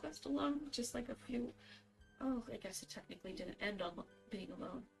first quest alone? Just like a few... Oh, I guess it technically didn't end on being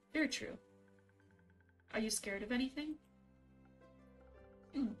alone. Very true. Are you scared of anything?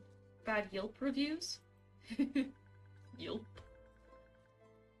 Bad Yelp reviews? Yelp.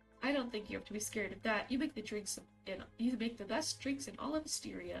 I don't think you have to be scared of that. You make the best drinks in all of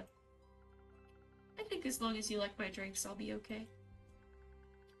Asteria. I think as long as you like my drinks, I'll be okay.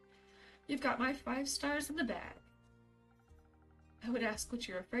 You've got my 5 stars in the bag. I would ask what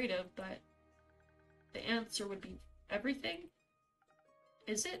you're afraid of, but the answer would be everything?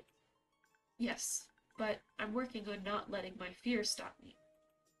 Is it? Yes, but I'm working on not letting my fear stop me.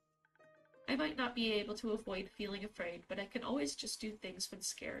 I might not be able to avoid feeling afraid, but I can always just do things when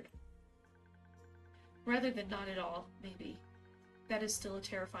scared. Rather than not at all, maybe. That is still a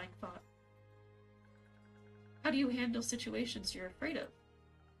terrifying thought. How do you handle situations you're afraid of?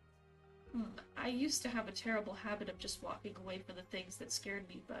 I used to have a terrible habit of just walking away from the things that scared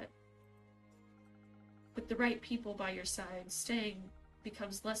me, but with the right people by your side, staying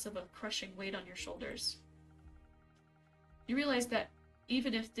becomes less of a crushing weight on your shoulders. You realize that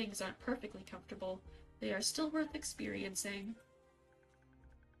even if things aren't perfectly comfortable, they are still worth experiencing.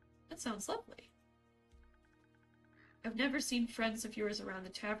 That sounds lovely. I've never seen friends of yours around the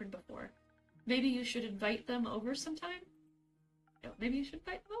tavern before. Maybe you should invite them over sometime? No, maybe you should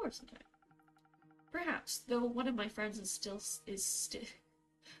invite them over sometime. Perhaps, though one of my friends is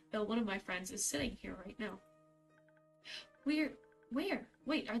sitting here right now. Where?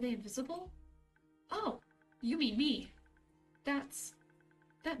 Wait, are they invisible? Oh, you mean me.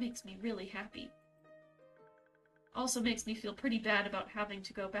 That makes me really happy. Also makes me feel pretty bad about having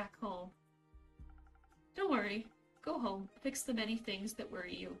to go back home. Don't worry. Go home. Fix the many things that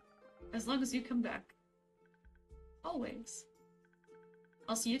worry you. As long as you come back. Always.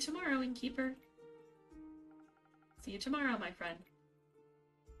 I'll see you tomorrow, Innkeeper. See you tomorrow, my friend.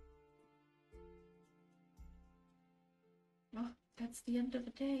 Oh, that's the end of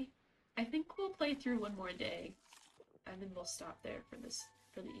the day. I think we'll play through one more day, and then we'll stop there for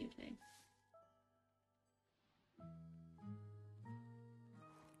the evening.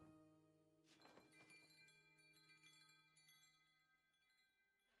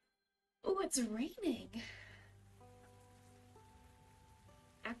 Oh, it's raining!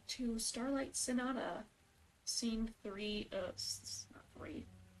 Act 2, Starlight Sonata. Scene 3, not 3.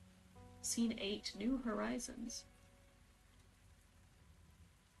 Scene 8, New Horizons.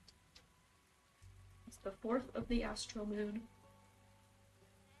 It's the 4th of the astral moon.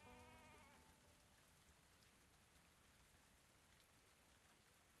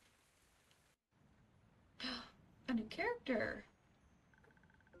 A new character.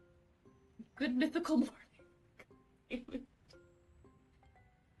 Good mythical morning.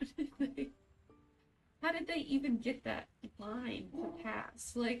 How did they even get that line to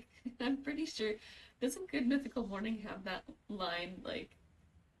pass? Like, I'm pretty sure, doesn't Good Mythical Morning have that line, like,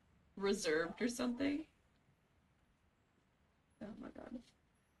 reserved or something? Oh my god.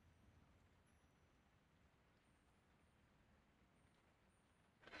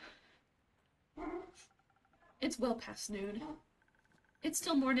 It's well past noon. It's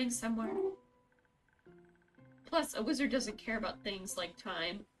still morning somewhere. Plus, a wizard doesn't care about things like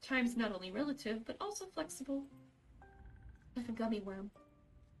time. Time's not only relative, but also flexible. Like a gummy worm.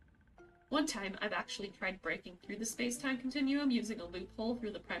 One time, I've actually tried breaking through the space-time continuum using a loophole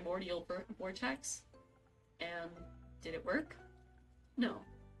through the primordial vortex. And did it work? No.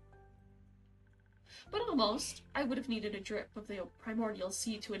 But almost. I would have needed a drip of the primordial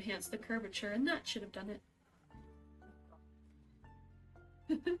sea to enhance the curvature, and that should have done it.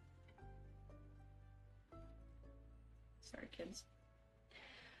 Sorry, kids.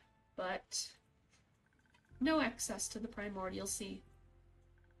 But no access to the primordial sea.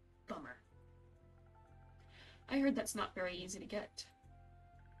 Bummer. I heard that's not very easy to get.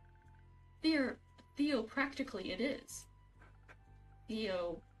 Theo, practically it is.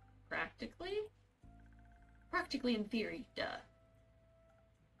 Theo, practically? Practically in theory, duh.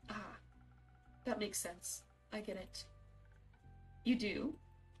 Ah, that makes sense. I get it. You do?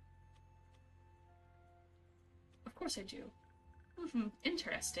 Of course I do.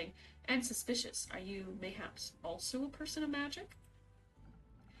 Interesting. And suspicious. Are you, mayhaps, also a person of magic?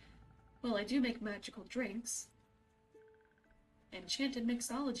 Well, I do make magical drinks. Enchanted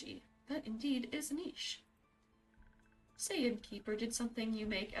mixology. That indeed is niche. Say, innkeeper, did something you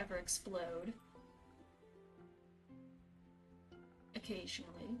make ever explode?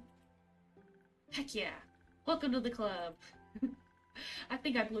 Occasionally. Heck yeah! Welcome to the club! I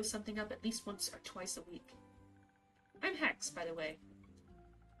think I blow something up at least once or twice a week. I'm Hex, by the way.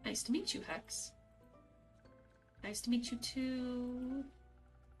 Nice to meet you, Hex. Nice to meet you too.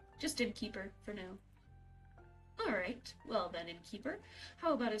 Just innkeeper, for now. Alright, well then, innkeeper.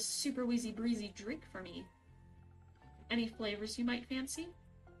 How about a super wheezy breezy drink for me? Any flavors you might fancy?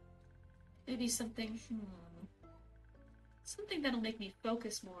 Maybe something, something that'll make me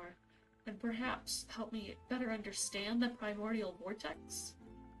focus more, and perhaps help me better understand the primordial vortex?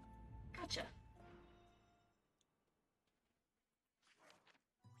 Gotcha.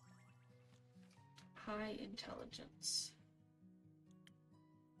 High intelligence.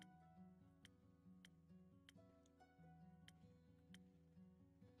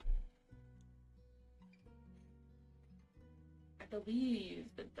 I believe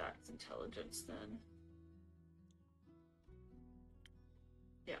that that's intelligence then.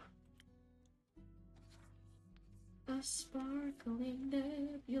 Yeah. A sparkling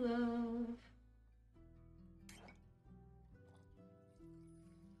nebula.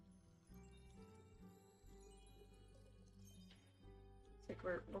 It's like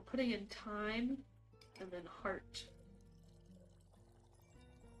we're putting in time and then heart.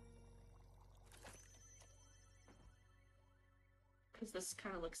 Because this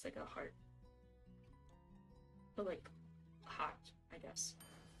kind of looks like a heart. But like, hot, I guess.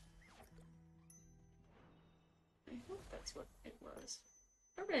 I hope that's what it was.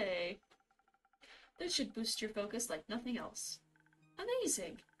 Hooray! This should boost your focus like nothing else.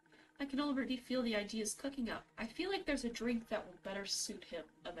 Amazing! I can already feel the ideas cooking up. I feel like there's a drink that will better suit him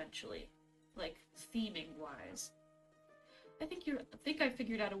eventually. Like, theming-wise. I think I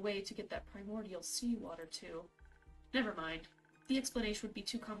figured out a way to get that primordial seawater too. Never mind. The explanation would be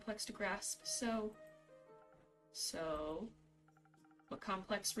too complex to grasp, so... So... What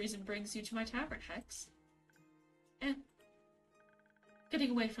complex reason brings you to my tavern, Hex?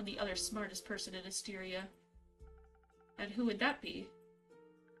 Getting away from the other smartest person in Asteria. And who would that be?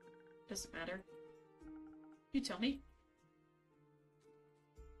 Doesn't matter. You tell me.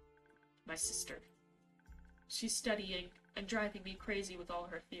 My sister. She's studying and driving me crazy with all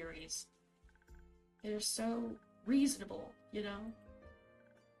her theories. They're so reasonable, you know?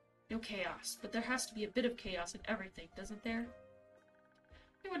 No chaos, but there has to be a bit of chaos in everything, doesn't there?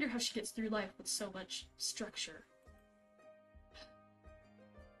 I wonder how she gets through life with so much structure.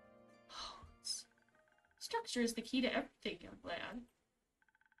 Structure is the key to everything, young lad.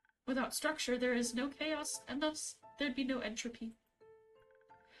 Without structure, there is no chaos, and thus there'd be no entropy.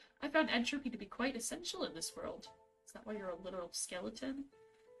 I found entropy to be quite essential in this world. Is that why you're a literal skeleton?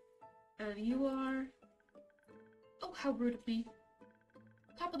 And you are... Oh, how rude of me.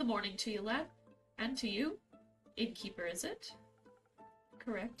 Top of the morning to you, lad. And to you. Innkeeper, is it?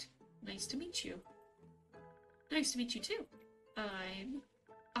 Correct. Nice to meet you. Nice to meet you too.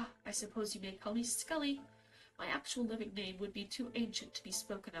 I suppose you may call me Scully. My actual living name would be too ancient to be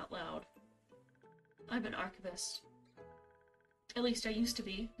spoken out loud. I'm an archivist. At least I used to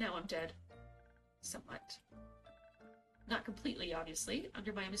be. Now I'm dead. Somewhat. Not completely, obviously.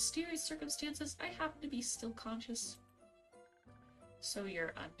 Under my mysterious circumstances, I happen to be still conscious. So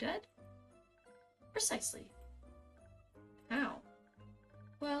you're undead? Precisely. How?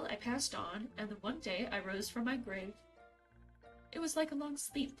 Well, I passed on, and then one day I rose from my grave. It was like a long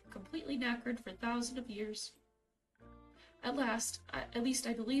sleep, completely knackered for thousands of years. At least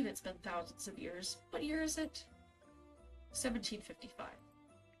I believe it's been thousands of years. What year is it? 1755.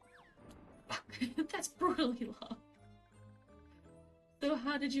 Fuck, that's brutally long. So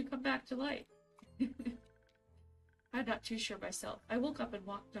how did you come back to life? I'm not too sure myself. I woke up and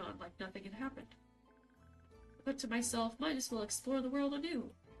walked on like nothing had happened. But to myself, might as well explore the world anew.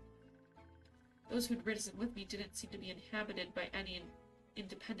 Those who'd risen with me didn't seem to be inhabited by any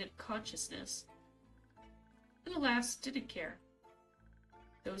independent consciousness. And alas, didn't care.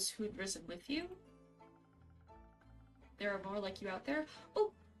 Those who'd risen with you? There are more like you out there?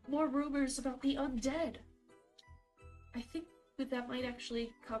 Oh, more rumors about the undead. I think that might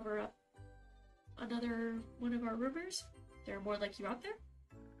actually cover up another one of our rumors. There are more like you out there?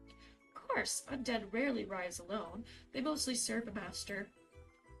 Of course, undead rarely rise alone. They mostly serve a master.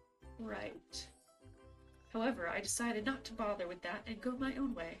 Right. However, I decided not to bother with that and go my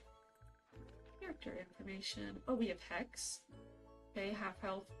own way. Character information. Oh, we have Hex. Okay,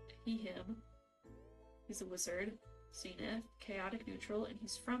 half-health, he, him. He's a wizard. Zenith, chaotic neutral, and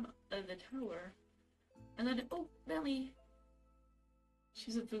he's from the tower. And then, oh, Melly.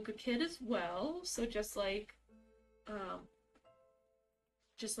 She's a Vuka kid as well, so just like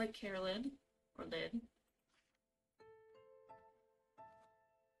Carolyn, or Lynn.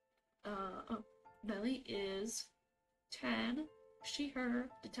 Melly is 10, she, her,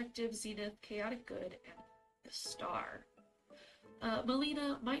 detective, Zenith, chaotic good, and the star.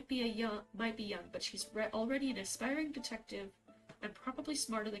 Melina might be young, but she's already an aspiring detective and probably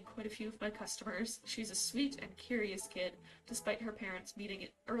smarter than quite a few of my customers. She's a sweet and curious kid, despite her parents meeting an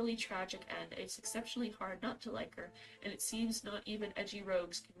early tragic end. It's exceptionally hard not to like her, and it seems not even edgy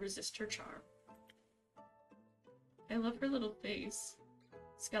rogues can resist her charm. I love her little face.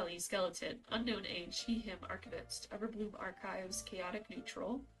 Scully, skeleton, unknown age, he, him, archivist, Everbloom archives, chaotic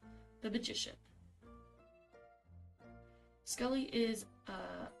neutral, the magician. Scully is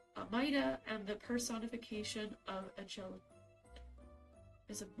Amida and the personification of Angelic.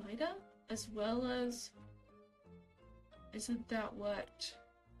 Is Amida? As well as... Isn't that what...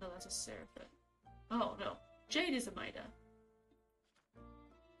 No, that's a seraphim. Oh, no. Jade is Amida.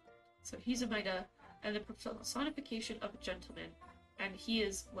 So he's Amida and the personification of a gentleman. And he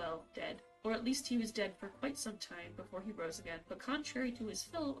is, well, dead. Or at least he was dead for quite some time before he rose again. But contrary to his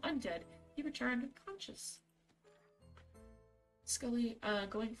fellow undead, he returned conscious. Scully,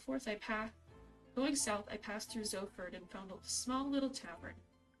 going south, I passed through Zoford and found a small little tavern.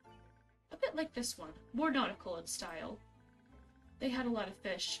 A bit like this one, more nautical in style. They had a lot of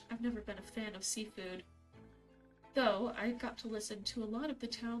fish. I've never been a fan of seafood. Though, I got to listen to a lot of the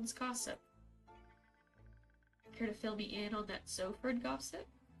town's gossip. Care to fill me in on that Zoford gossip?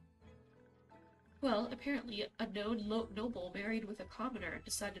 Well, apparently a known noble married with a commoner and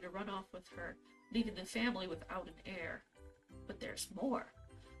decided to run off with her, leaving the family without an heir. But there's more.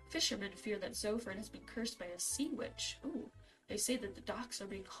 Fishermen fear that Zoford has been cursed by a sea witch. Ooh, they say that the docks are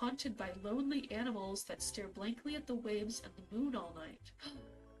being haunted by lonely animals that stare blankly at the waves and the moon all night.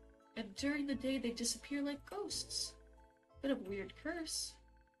 And during the day they disappear like ghosts. Bit of a weird curse.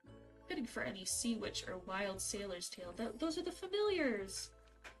 Fitting for any sea witch or wild sailor's tale. Those are the familiars!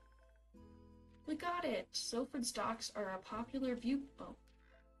 We got it! Zoford's docks are a popular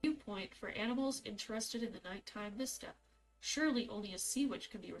viewpoint for animals interested in the nighttime vista. Surely only a sea witch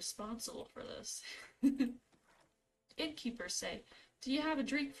can be responsible for this. Innkeepers say, do you have a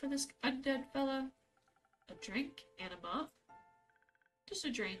drink for this undead fella? A drink and a mop? Just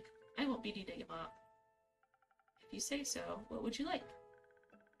a drink. I won't be needing a mop. If you say so, what would you like?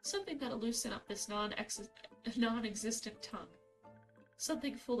 Something that'll loosen up this non-existent tongue.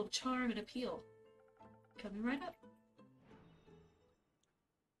 Something full of charm and appeal. Coming right up.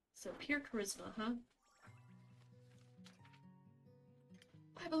 So pure charisma, huh?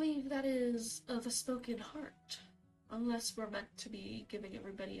 I believe that is of a spoken heart. Unless we're meant to be giving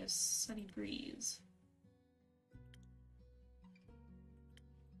everybody a sunny breeze.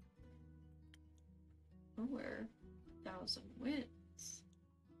 Or 1,000 winds.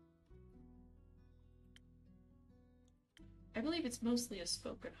 I believe it's mostly a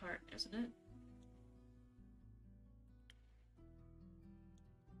spoken heart, isn't it?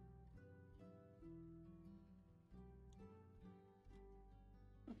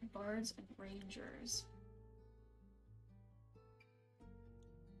 Bards and Rangers.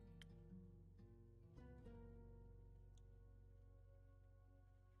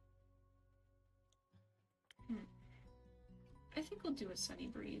 I think we'll do a Sunny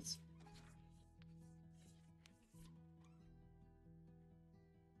Breeze.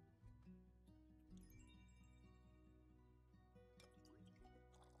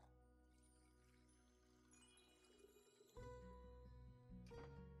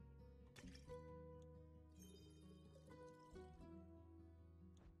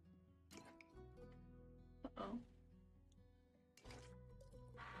 Uh-oh.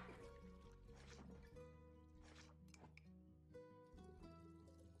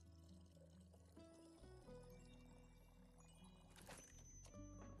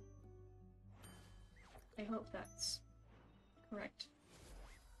 I hope that's correct.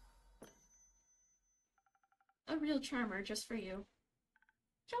 A real charmer just for you.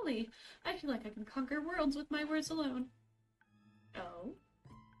 Jolly! I feel like I can conquer worlds with my words alone. Oh?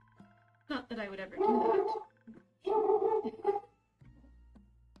 Not that I would ever do that.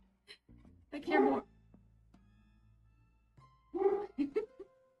 I care more.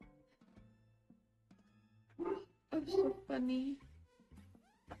 Oh, so funny.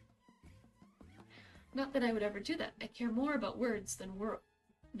 Not that I would ever do that. I care more about words than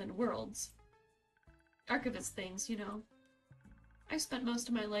worlds. Archivist things, you know. I spent most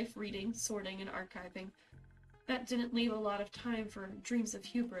of my life reading, sorting, and archiving. That didn't leave a lot of time for dreams of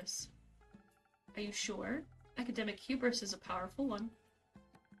hubris. Are you sure? Academic hubris is a powerful one.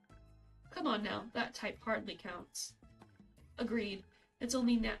 Come on now, that type hardly counts. Agreed. It's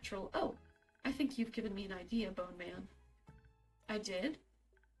only natural. Oh, I think you've given me an idea, Bone Man. I did?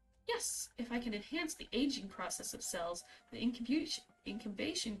 Yes, if I can enhance the aging process of cells, the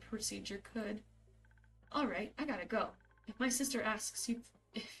incubation procedure could. Alright, I gotta go. If my sister asks you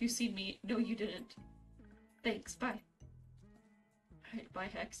if you seen me, no you didn't. Thanks, bye. Alright, bye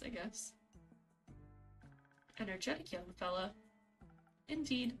Hex, I guess. Energetic young fella.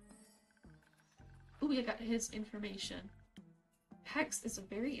 Indeed. Ooh, I got his information. Hex is a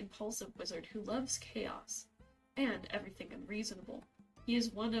very impulsive wizard who loves chaos, and everything unreasonable. He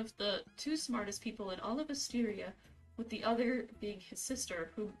is one of the 2 smartest people in all of Asteria, with the other being his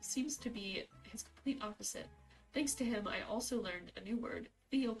sister, who seems to be his complete opposite. Thanks to him, I also learned a new word,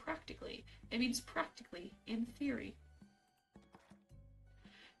 theopractically. It means practically, in theory.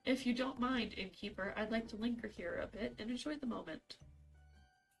 If you don't mind, Innkeeper, I'd like to linger here a bit and enjoy the moment.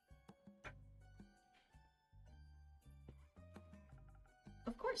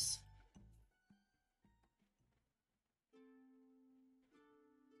 Of course.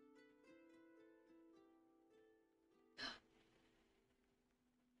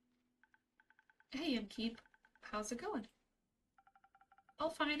 Hey, Innkeep. How's it going? All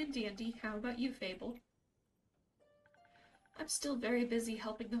fine and dandy. How about you, Fable? I'm still very busy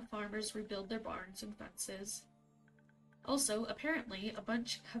helping the farmers rebuild their barns and fences. Also, apparently, a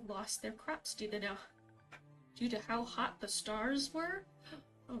bunch have lost their crops due to how hot the stars were.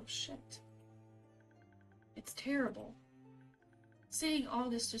 Oh, shit. It's terrible. Seeing all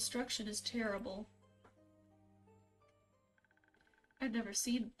this destruction is terrible. I've never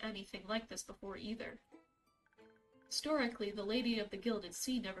seen anything like this before either. Historically, the Lady of the Gilded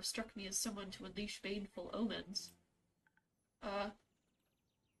Sea never struck me as someone to unleash baneful omens.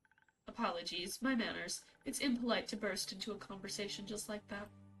 Apologies, my manners. It's impolite to burst into a conversation just like that.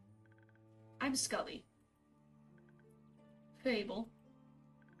 I'm Scully. Fable.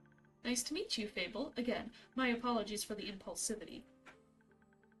 Nice to meet you, Fable. Again, my apologies for the impulsivity.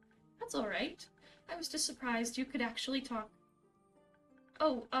 That's alright. I was just surprised you could actually talk.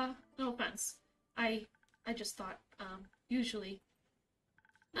 Oh, no offense. I just thought, usually...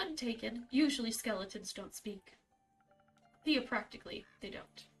 None taken. Usually skeletons don't speak. Theopractically, they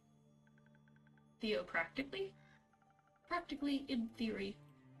don't. Theopractically? Practically, in theory.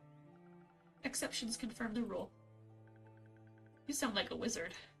 Exceptions confirm the rule. You sound like a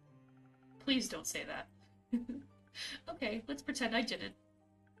wizard. Please don't say that. Okay, let's pretend I didn't.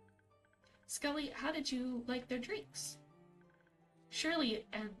 Scully, how did you like their drinks? Surely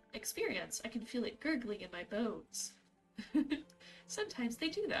an experience. I can feel it gurgling in my bones. Sometimes they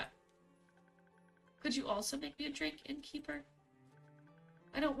do that. Could you also make me a drink, Innkeeper?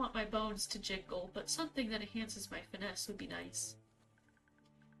 I don't want my bones to jiggle, but something that enhances my finesse would be nice.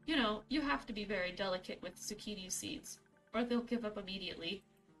 You know, you have to be very delicate with zucchini seeds, or they'll give up immediately.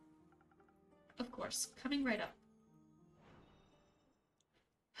 Of course, coming right up.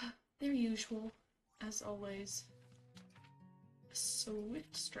 Their usual, as always. A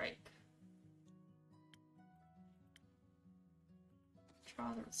swift strike.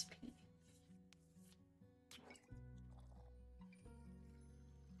 draw the recipe.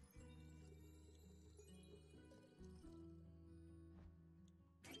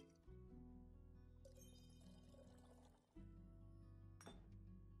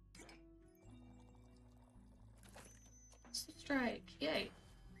 Strike! Yay!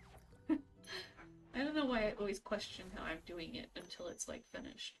 I don't know why I always question how I'm doing it until it's, like,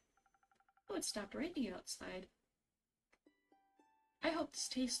 finished. Oh, it stopped raining outside. I hope this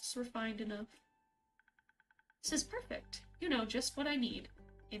tastes refined enough. This is perfect. You know, just what I need,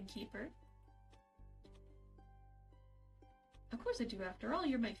 innkeeper. Of course I do, after all,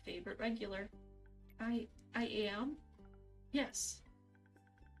 you're my favorite regular. I am? Yes.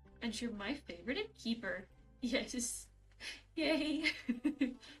 And you're my favorite innkeeper. Yes. Yay!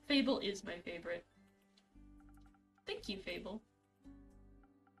 Fable is my favorite. Thank you, Fable.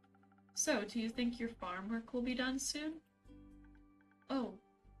 So, do you think your farm work will be done soon? Oh,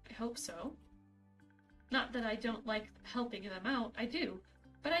 I hope so. Not that I don't like helping them out, I do.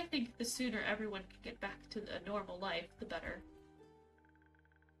 But I think the sooner everyone can get back to a normal life, the better.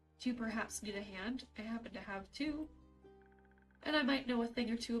 Do you perhaps need a hand? I happen to have two. And I might know a thing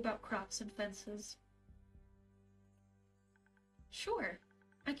or two about crops and fences. Sure.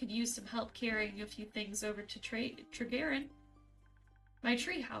 I could use some help carrying a few things over to Tregarin. My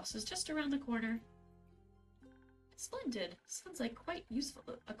tree house is just around the corner. Splendid. Sounds like quite useful.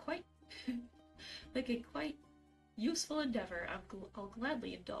 Like a quite useful endeavor. I'll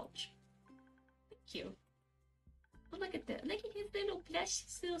gladly indulge. Thank you. Oh, look at that! Look at his little plush,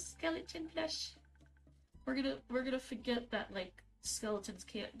 his little skeleton plush. We're gonna forget that like skeletons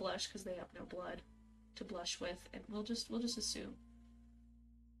can't blush because they have no blood to blush with, and we'll just assume.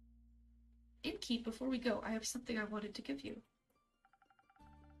 Innkeep, before we go, I have something I wanted to give you.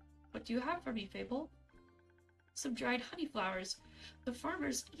 What do you have for me, Fable? Some dried honey flowers. The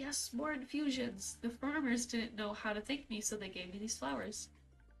farmers, yes, more infusions. The farmers didn't know how to thank me, so they gave me these flowers.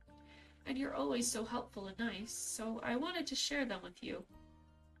 And you're always so helpful and nice, so I wanted to share them with you.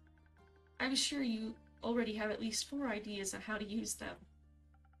 I'm sure you already have at least 4 ideas on how to use them.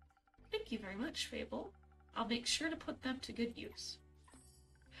 Thank you very much, Fable. I'll make sure to put them to good use.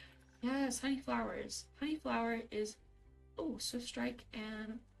 Yes, honey flowers. Honey flower is, swift strike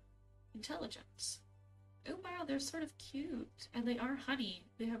and intelligence. Oh wow, they're sort of cute. And they are honey.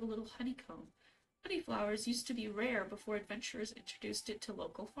 They have a little honeycomb. Honey flowers used to be rare before adventurers introduced it to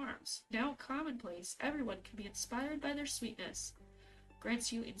local farms. Now commonplace, everyone can be inspired by their sweetness.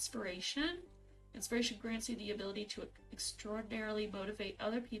 Grants you inspiration. Inspiration grants you the ability to extraordinarily motivate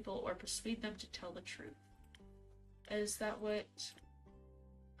other people or persuade them to tell the truth. Is that what...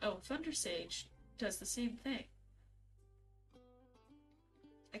 Oh, Thunder Sage does the same thing.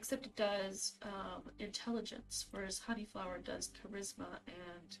 Except it does intelligence, whereas Honeyflower does charisma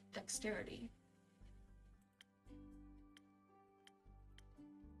and dexterity.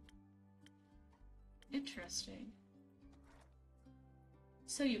 Interesting.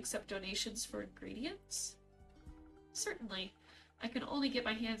 So you accept donations for ingredients? Certainly. I can only get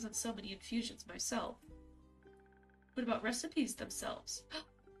my hands on so many infusions myself. What about recipes themselves?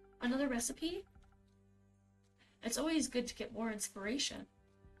 Another recipe? It's always good to get more inspiration.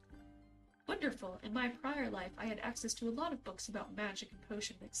 Wonderful. In my prior life, I had access to a lot of books about magic and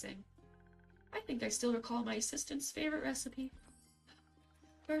potion mixing. I think I still recall my assistant's favorite recipe.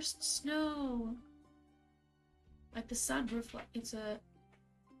 First snow. Like the sun reflect. It's a...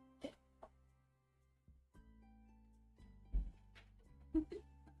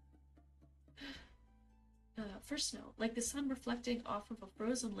 first snow. Like the sun reflecting off of a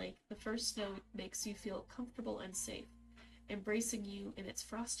frozen lake, the first snow makes you feel comfortable and safe, embracing you in its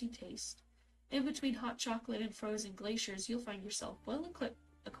frosty taste. In between hot chocolate and frozen glaciers, you'll find yourself well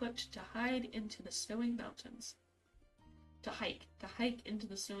equipped to hide into the snowing mountains. To hike into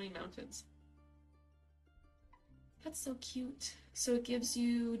the snowing mountains. That's so cute. So it gives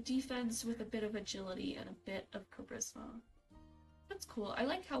you defense with a bit of agility and a bit of charisma. That's cool. I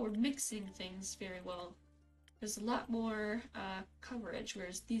like how we're mixing things very well. There's a lot more coverage,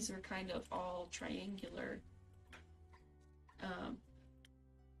 whereas these are kind of all triangular.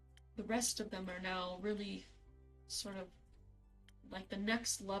 The rest of them are now really sort of like the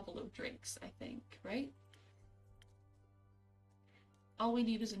next level of drinks, I think, right? All we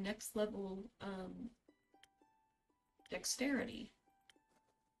need is a next level dexterity.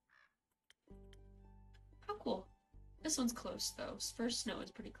 How cool. This one's close, though. First snow is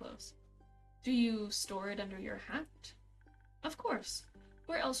pretty close. Do you store it under your hat? Of course.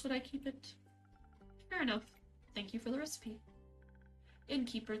 Where else would I keep it? Fair enough. Thank you for the recipe.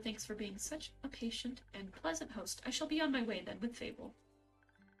 Innkeeper, thanks for being such a patient and pleasant host. I shall be on my way then with Fable.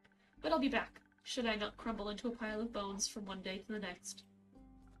 But I'll be back, should I not crumble into a pile of bones from one day to the next.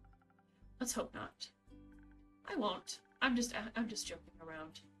 Let's hope not. I won't. I'm just joking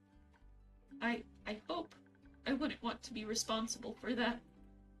around. I hope. I wouldn't want to be responsible for that.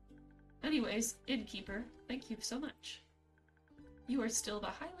 Anyways, innkeeper, thank you so much. You are still the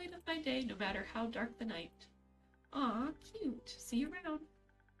highlight of my day, no matter how dark the night. Aw, cute. See you around.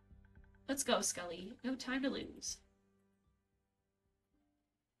 Let's go, Scully. No time to lose.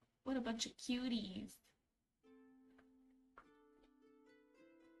 What a bunch of cuties.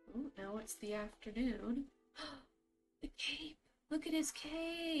 Oh, now it's the afternoon. The cape! Look at his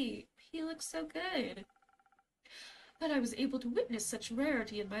cape! He looks so good. But I was able to witness such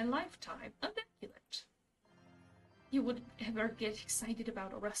rarity in my lifetime. Immaculate. You wouldn't ever get excited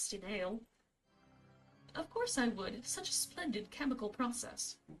about a rusty nail. Of course I would. Such a splendid chemical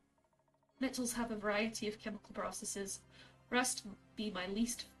process. Metals have a variety of chemical processes. Rust be my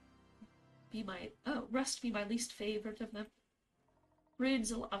least favorite of them.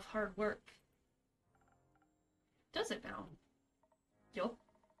 Rids a lot of hard work. Does it now? Yup.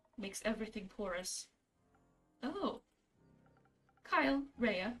 Makes everything porous. Oh. Kyle,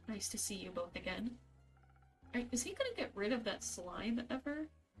 Rhea, nice to see you both again. Is he gonna get rid of that slime ever?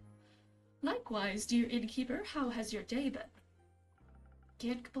 Likewise, dear innkeeper, how has your day been?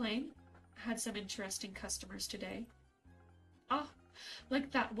 Can't complain. Had some interesting customers today. Ah,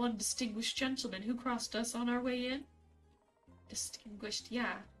 like that one distinguished gentleman who crossed us on our way in? Distinguished,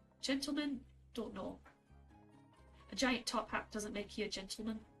 yeah. Gentleman? Don't know. A giant top hat doesn't make you a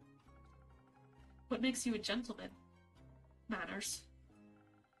gentleman. What makes you a gentleman? Manners.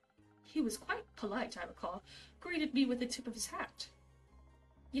 He was quite polite, I recall. Greeted me with the tip of his hat.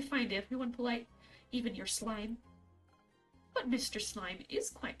 You find everyone polite, even your slime. But Mr. Slime is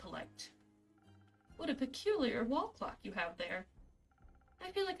quite polite. What a peculiar wall clock you have there.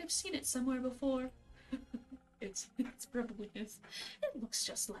 I feel like I've seen it somewhere before. It's probably is. It looks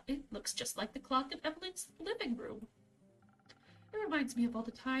just like the clock in Evelyn's living room. It reminds me of all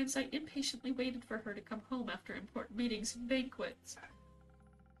the times I impatiently waited for her to come home after important meetings and banquets.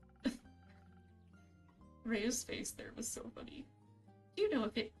 Rhea's face there was so funny. Do you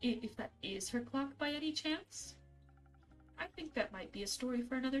know if that is her clock by any chance? I think that might be a story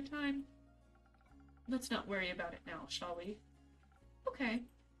for another time. Let's not worry about it now, shall we? Okay.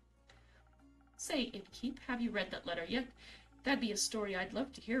 Say, Innkeep, have you read that letter yet? That'd be a story I'd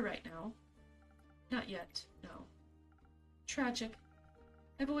love to hear right now. Not yet, no. Tragic.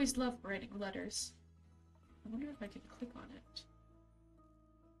 I've always loved writing letters. I wonder if I can click on it.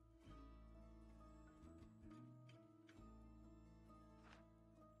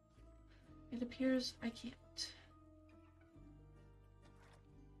 It appears I can't.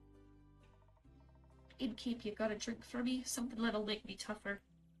 Innkeep, you got a drink for me? Something that'll make me tougher.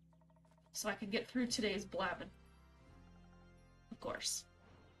 So I can get through today's blabbing. Of course.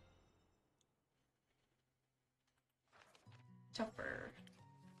 Tougher.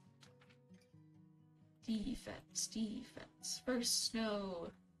 Defense, defense. First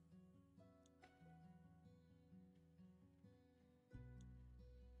snow.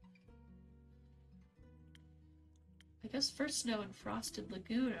 I guess First Snow and Frosted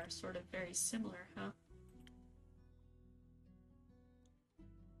Lagoon are sort of very similar, huh?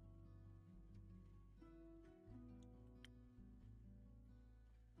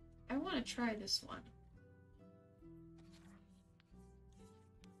 I want to try this one.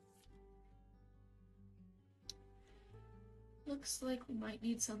 Looks like we might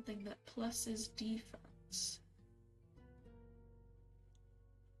need something that pluses defense.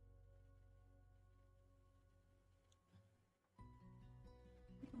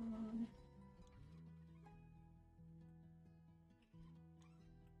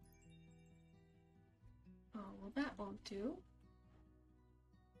 Oh, well that won't do.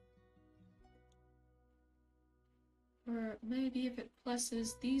 Or maybe if it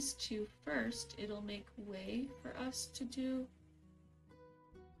pluses these two first, it'll make way for us to do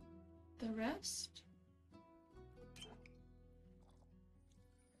the rest?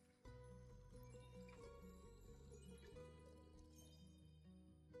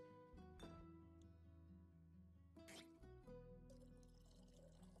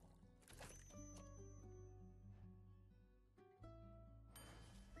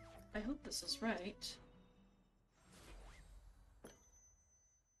 I hope this is right.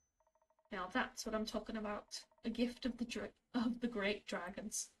 Now that's what I'm talking about. A gift of the great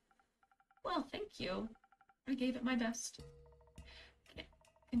dragons. Well, thank you. I gave it my best.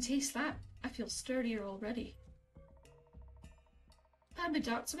 And taste that. I feel sturdier already. I had my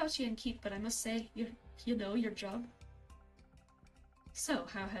doubts about you and Keith, but I must say, you know your job. So,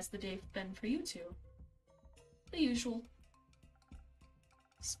 how has the day been for you two? The usual.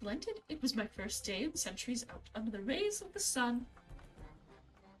 Splendid. It was my first day in centuries out under the rays of the sun.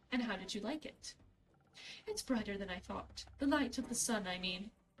 And how did you like it? It's brighter than I thought. The light of the sun, I mean.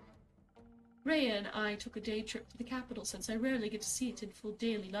 Rhea and I took a day trip to the capital since I rarely get to see it in full of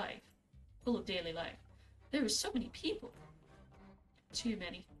daily life. There were so many people. Too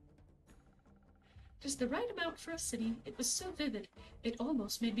many. Just the right amount for a city. It was so vivid, it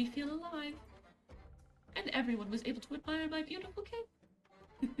almost made me feel alive. And everyone was able to admire my beautiful cape.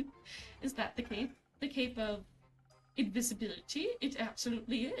 Is that the cape? The cape of invisibility? It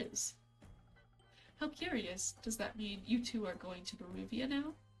absolutely is. How curious. Does that mean you two are going to Beruvia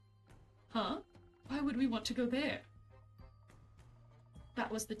now? Huh? Why would we want to go there?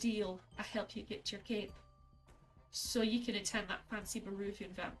 That was the deal. I helped you get your cape. So you can attend that fancy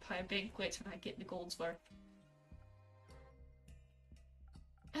Beruvian vampire banquet and I get the gold's worth.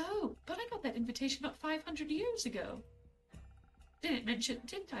 Oh, but I got that invitation about 500 years ago.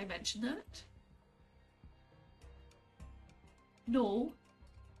 Didn't I mention that? No.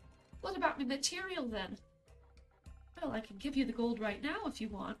 What about my material then? Well, I can give you the gold right now if you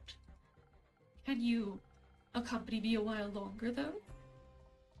want. Can you accompany me a while longer, though?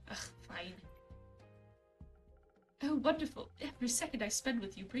 Ugh, fine. Oh, wonderful. Every second I spend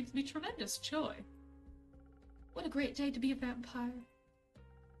with you brings me tremendous joy. What a great day to be a vampire.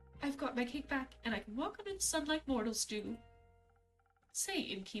 I've got my cake back, and I can walk on in the sun like mortals do. Say,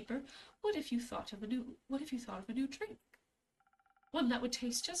 innkeeper, what if you thought of a new drink? One that would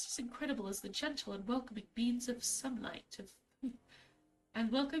taste just as incredible as the gentle and welcoming beams of sunlight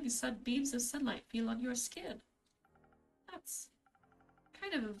beams of sunlight feel on your skin. That's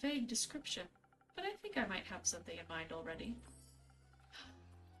kind of a vague description, but I think I might have something in mind already.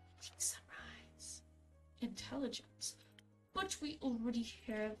 Sunrise. Intelligence. But we already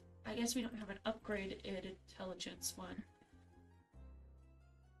have. I guess we don't have an upgraded intelligence one.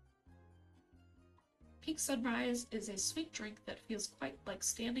 Peak Sunrise is a sweet drink that feels quite like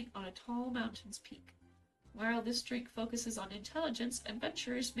standing on a tall mountain's peak. While this drink focuses on intelligence,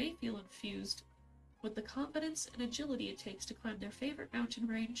 adventurers may feel infused with the confidence and agility it takes to climb their favorite mountain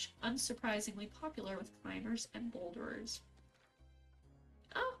range, unsurprisingly popular with climbers and boulderers.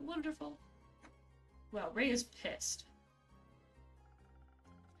 Oh, wonderful. Well, Ray is pissed.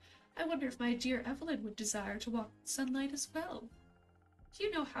 I wonder if my dear Evelyn would desire to walk in sunlight as well. Do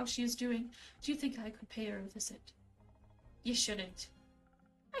you know how she is doing? Do you think I could pay her a visit? You shouldn't.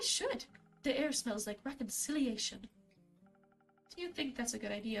 I should. The air smells like reconciliation. Do you think that's a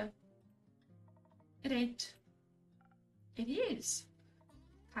good idea? It ain't. It is.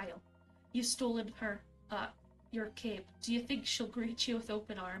 Kyle, you've stolen your cape. Do you think she'll greet you with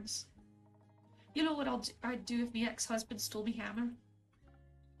open arms? You know what I'd do if my ex-husband stole me hammer?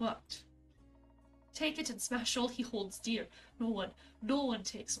 What? Take it and smash all he holds dear. No one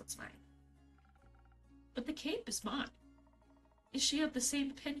takes what's mine. But the cape is mine. Is she of the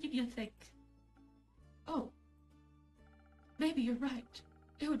same opinion, you think? Oh. Maybe you're right.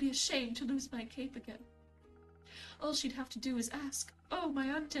 It would be a shame to lose my cape again. All she'd have to do is ask, "Oh, my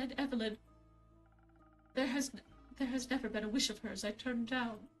undead Evelyn." There has never been a wish of hers I turned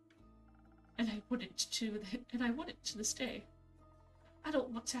down. And I wouldn't to this day. I don't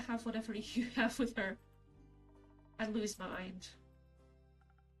want to have whatever you have with her. I'd lose my mind.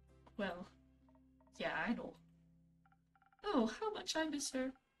 Well, yeah, I know. Oh, how much I miss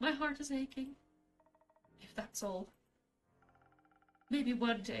her. My heart is aching. If that's all. Maybe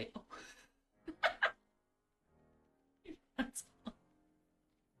one day. Oh. If that's all.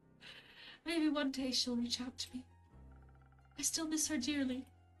 Maybe one day she'll reach out to me. I still miss her dearly.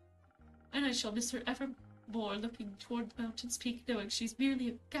 And I shall miss her ever more, looking toward the mountain's peak, knowing she's merely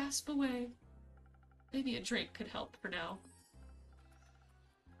a gasp away. Maybe a drink could help for now.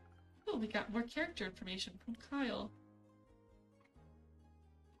 Oh, we got more character information from Kyle.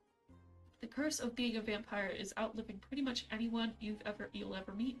 The curse of being a vampire is outliving pretty much anyone you'll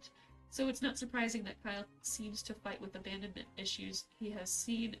ever meet. So it's not surprising that Kyle seems to fight with abandonment issues. He has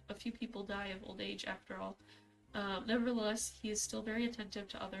seen a few people die of old age after all. Nevertheless, he is still very attentive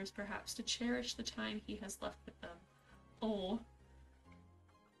to others, perhaps to cherish the time he has left with them. Oh.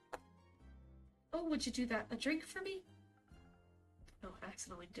 Oh, would you do that? A drink for me? Oh, I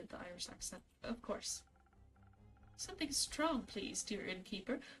accidentally did the Irish accent. Of course. Something strong, please, dear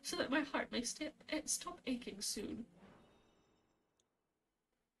innkeeper, so that my heart may stop aching soon.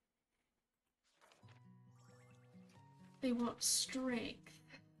 They want strength.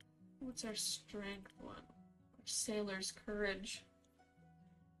 What's our strength one? Our sailor's courage.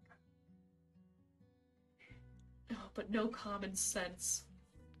 Oh but no common sense.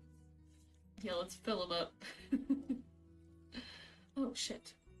 Yeah, let's fill him up. Oh,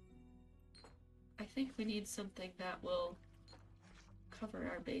 shit. I think we need something that will cover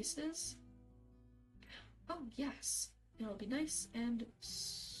our bases. Oh, yes. It'll be nice and...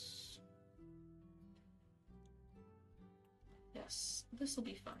 Yes, this will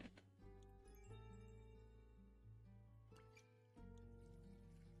be fine.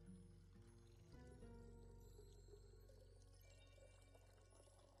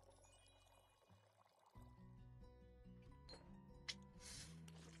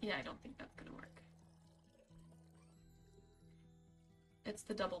 Yeah, I don't think that's gonna work. It's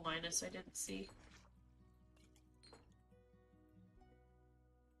the double minus I didn't see.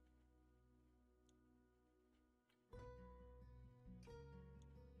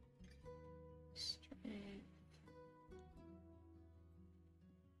 Strength.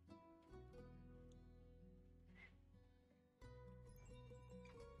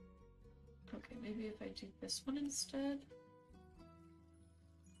 Okay, maybe if I do this one instead.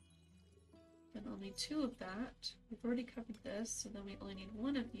 Then I'll need 2 of that. We've already covered this, so then we only need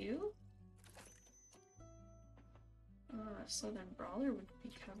 1 of you. Southern Brawler would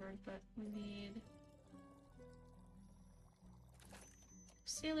be covered, but we need...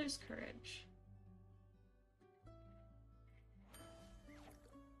 Sailor's Courage.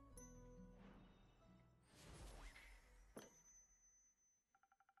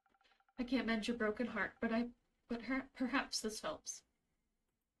 I can't mend your broken heart, but perhaps this helps.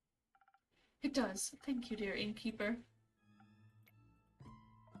 It does. Thank you, dear innkeeper.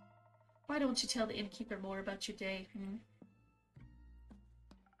 Why don't you tell the innkeeper more about your day,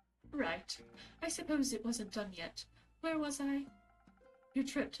 Right. I suppose it wasn't done yet. Where was I? Your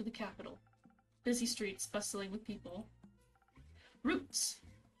trip to the capital. Busy streets bustling with people. Roots.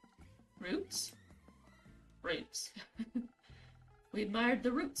 Roots? Roots. We admired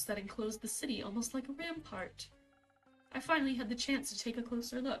the roots that enclosed the city almost like a rampart. I finally had the chance to take a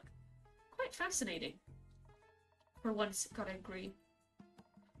closer look. Quite fascinating. For once, gotta agree.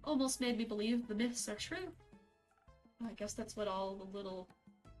 Almost made me believe the myths are true. I guess that's what all the little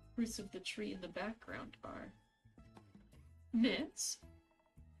roots of the tree in the background are. Myths?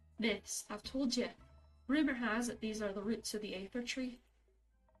 Myths, I've told you. Rumor has it these are the roots of the Aether Tree.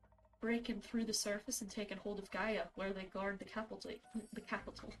 Breaking through the surface and taking hold of Gaia, where they guard the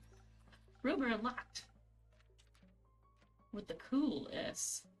capital. Rumor unlocked. With the cool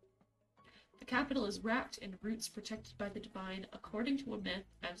S. The capital is wrapped in roots protected by the divine. According to a myth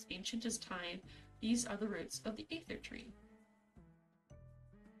as ancient as time, these are the roots of the Aether Tree.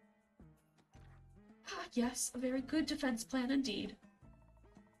 Ah, yes, a very good defense plan indeed.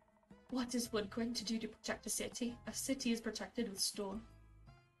 What is one going to do to protect a city? A city is protected with stone.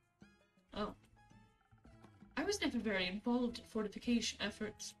 Oh. I was never very involved in fortification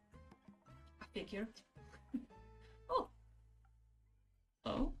efforts. I figure. Oh.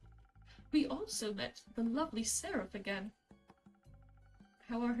 Oh? We also met the lovely Seraph again.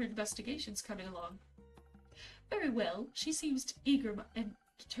 How are her investigations coming along? Very well. She seems eager and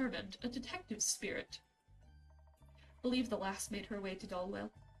determined, a detective spirit. Believe the last made her way to Dalwell.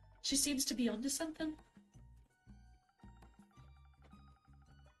 She seems to be onto something.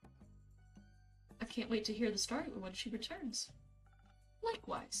 I can't wait to hear the story when she returns.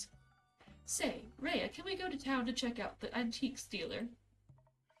 Likewise. Say, Rhea, can we go to town to check out the antiques dealer?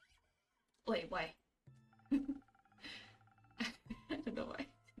 Wait, why? I don't know why.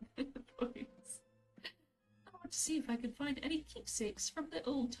 I want to see if I can find any keepsakes from the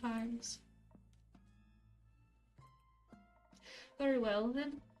old times. Very well,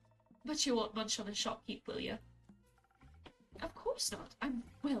 then. But you won't munch on a shopkeep, will you? Of course not. I'm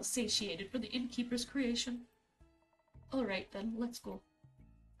well satiated for the innkeeper's creation. All right, then. Let's go.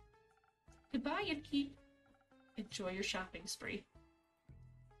 Goodbye, innkeep. Enjoy your shopping spree.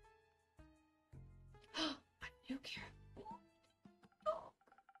 A new character. Dog.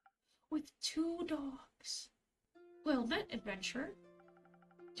 With 2 dogs. Well met, adventurer.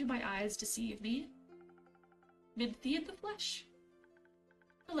 Do my eyes deceive me? Minthy in the flesh.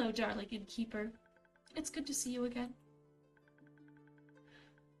 Hello, darling innkeeper. It's good to see you again.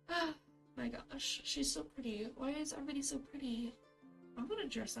 Ah, my gosh, she's so pretty. Why is everybody so pretty? I'm gonna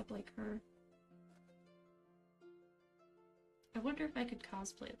dress up like her. I wonder if I could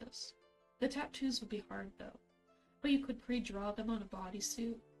cosplay this. The tattoos would be hard, though. But you could pre-draw them on a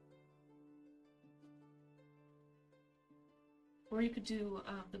bodysuit. Or you could do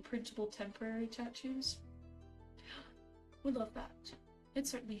the printable temporary tattoos. Would love that. It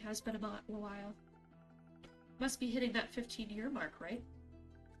certainly has been a while. Must be hitting that 15-year mark, right?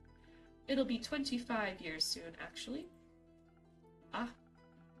 It'll be 25 years soon, actually. Ah,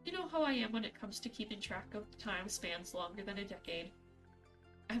 you know how I am when it comes to keeping track of time spans longer than a decade.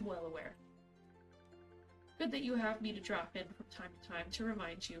 I'm well aware. Good that you have me to drop in from time to time to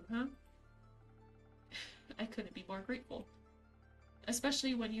remind you, huh? I couldn't be more grateful.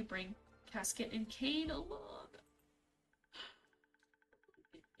 Especially when you bring Casket and Kane along.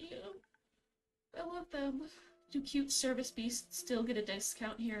 Yeah, I love them. Do cute service beasts still get a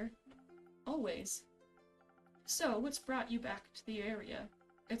discount here? Always. So, what's brought you back to the area?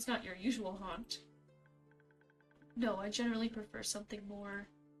 It's not your usual haunt. No, I generally prefer something more...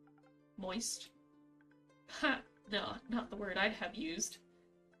 moist. Ha! No, not the word I'd have used.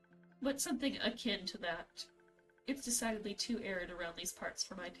 But something akin to that. It's decidedly too arid around these parts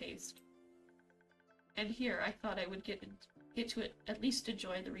for my taste. And here I thought I would get to it, at least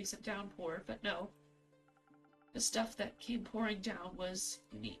enjoy the recent downpour, but no. The stuff that came pouring down was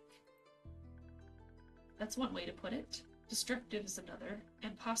unique. That's one way to put it. Destructive is another,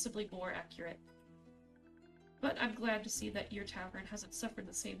 and possibly more accurate. But I'm glad to see that your tavern hasn't suffered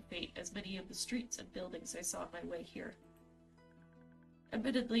the same fate as many of the streets and buildings I saw on my way here.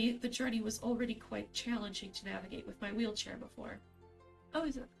 Admittedly, the journey was already quite challenging to navigate with my wheelchair before. Oh,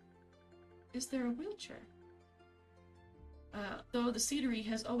 is it? Is there a wheelchair? Though the scenery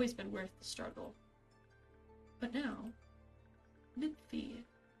has always been worth the struggle. But now... Minthy.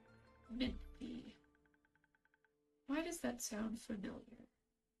 Why does that sound familiar?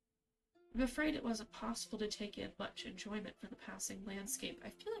 I'm afraid it wasn't possible to take in much enjoyment from the passing landscape. I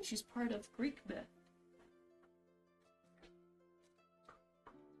feel like she's part of Greek myth.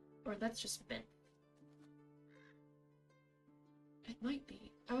 Or that's just myth. It might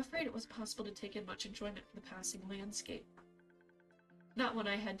be. I'm afraid it wasn't possible to take in much enjoyment from the passing landscape. Not when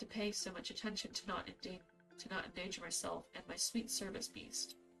I had to pay so much attention to not endanger myself and my sweet service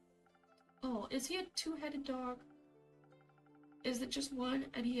beast. Oh, is he a two-headed dog? Is it just one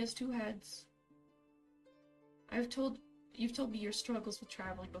and he has two heads? You've told me your struggles with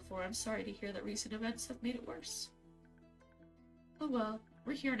traveling before. I'm sorry to hear that recent events have made it worse. Oh well,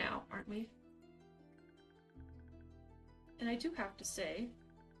 we're here now, aren't we? And I do have to say,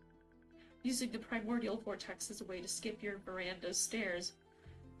 using the primordial vortex as a way to skip your veranda's stairs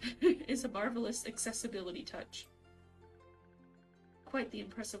is a marvelous accessibility touch. Quite the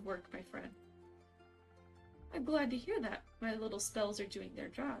impressive work, my friend. I'm glad to hear that. My little spells are doing their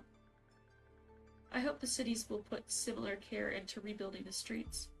job. I hope the cities will put similar care into rebuilding the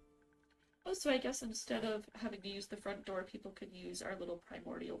streets. Oh, so I guess instead of having to use the front door, people can use our little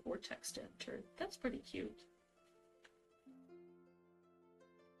primordial vortex to enter. That's pretty cute.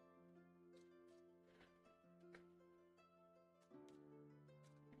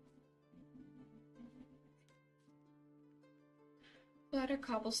 Ladder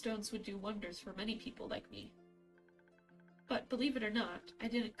cobblestones would do wonders for many people like me. But believe it or not, I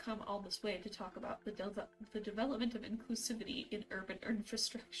didn't come all this way to talk about the development of inclusivity in urban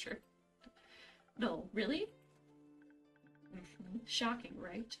infrastructure. No, really? Shocking,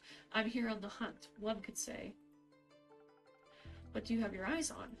 right? I'm here on the hunt, one could say. What do you have your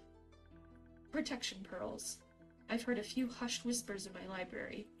eyes on? Protection pearls. I've heard a few hushed whispers in my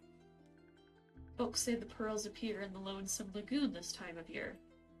library. Folks say the pearls appear in the lonesome lagoon this time of year.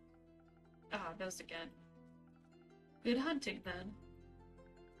 Ah, those again. Good hunting, then.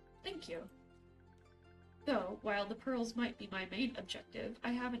 Thank you. Though, while the pearls might be my main objective,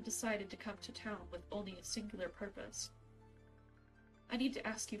 I haven't decided to come to town with only a singular purpose. I need to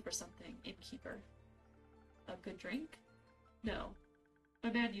ask you for something, innkeeper. A good drink? No.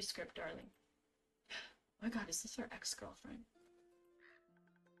 A manuscript, darling. My god, is this our ex-girlfriend?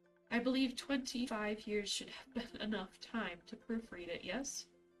 I believe 25 years should have been enough time to proofread it, yes?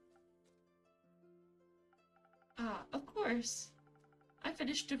 Ah, of course. I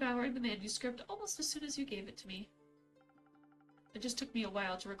finished devouring the manuscript almost as soon as you gave it to me. It just took me a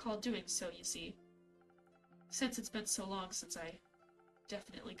while to recall doing so, you see. Since it's been so long since I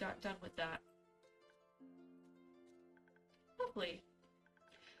definitely got done with that. Lovely.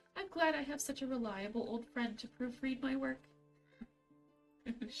 I'm glad I have such a reliable old friend to proofread my work.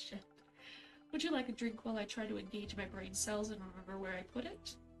 Shit. Would you like a drink while I try to engage my brain cells and remember where I put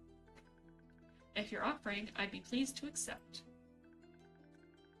it? If you're offering, I'd be pleased to accept.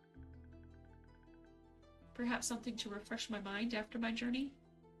 Perhaps something to refresh my mind after my journey?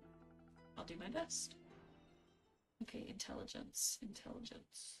 I'll do my best. Okay, intelligence.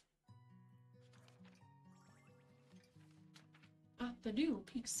 Ah, the new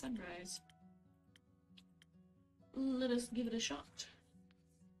peak sunrise. Let us give it a shot.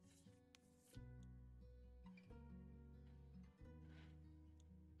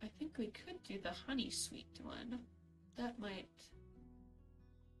 I think we could do the honey sweet one. That might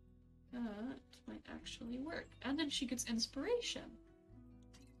actually work. And then she gets inspiration.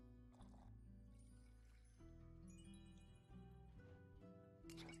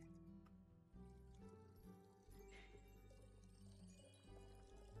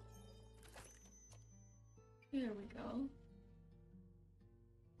 Here we go.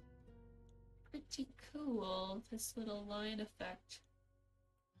 Pretty cool, this little line effect.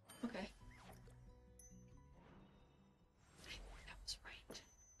 Okay. I think that was right.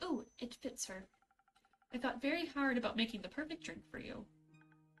 Oh, it fits her. I thought very hard about making the perfect drink for you.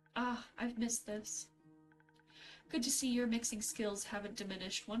 Ah, I've missed this. Good to see your mixing skills haven't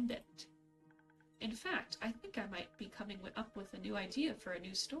diminished one bit. In fact, I think I might be coming up with a new idea for a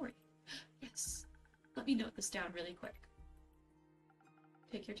new story. Yes. Let me note this down really quick.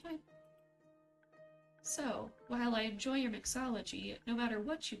 Take your time. So, while I enjoy your mixology, no matter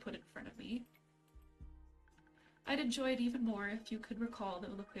what you put in front of me, I'd enjoy it even more if you could recall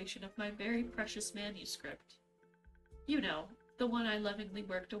the location of my very precious manuscript. You know, the one I lovingly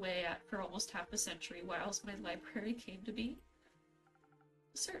worked away at for almost half a century whilst my library came to be.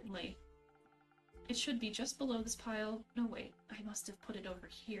 Certainly. It should be just below this pile. No, wait, I must have put it over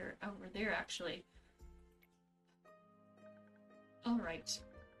here, over there actually. Alright.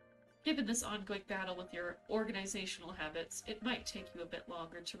 Given this ongoing battle with your organizational habits, it might take you a bit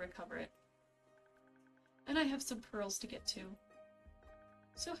longer to recover it. And I have some pearls to get to.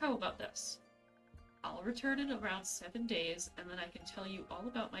 So how about this? I'll return in around 7 days, and then I can tell you all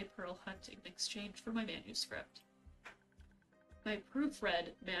about my pearl hunt in exchange for my manuscript. My proofread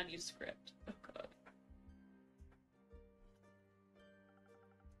manuscript. Oh god.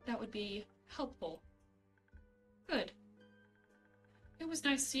 That would be helpful. Good. It was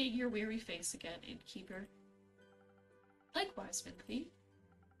nice seeing your weary face again, innkeeper. Likewise, Minthy.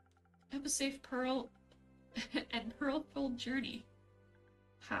 Have a safe pearl and pearl-filled journey.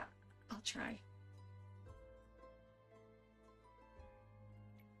 Ha, I'll try.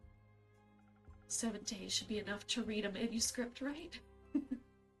 "7 days should be enough to read a manuscript, right?"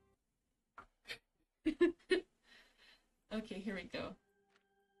 Okay, here we go.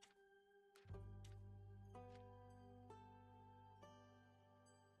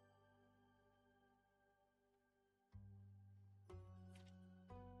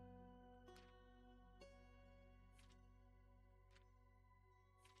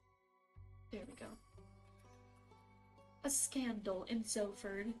 There we go. A scandal in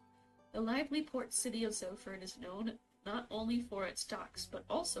Zoford. The lively port city of Zoford is known not only for its docks, but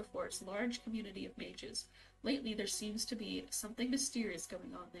also for its large community of mages. Lately there seems to be something mysterious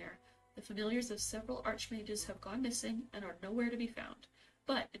going on there. The familiars of several archmages have gone missing and are nowhere to be found.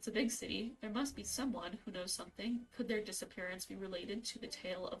 But it's a big city. There must be someone who knows something. Could their disappearance be related to the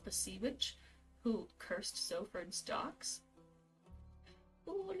tale of the sea witch who cursed Zoford's docks?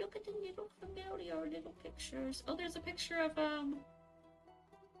 Ooh, look at the little familiar little pictures. Oh, there's a picture of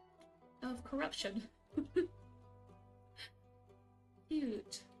corruption.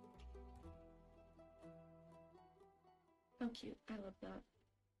 Cute. How cute. I love that.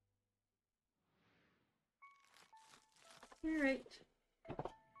 Alright.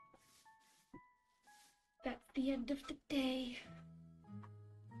 That's the end of the day.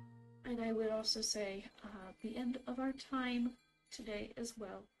 And I would also say, the end of our time today as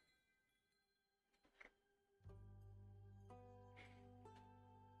well.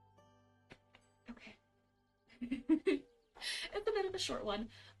 Okay. It's a bit of a short one.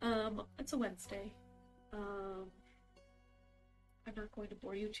 It's a Wednesday. I'm not going to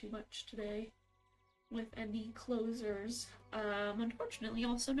bore you too much today with any closers. Unfortunately,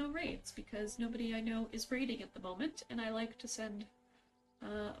 also no raids, because nobody I know is raiding at the moment, and I like to send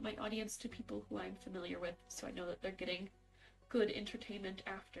my audience to people who I'm familiar with, so I know that they're getting good entertainment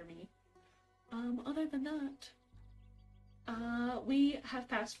after me. Other than that, we have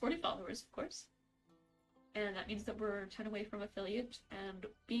passed 40 followers, of course. And that means that we're 10 away from affiliate, and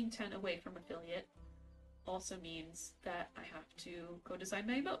being 10 away from affiliate also means that I have to go design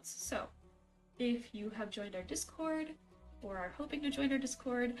my emotes. So, if you have joined our Discord, or are hoping to join our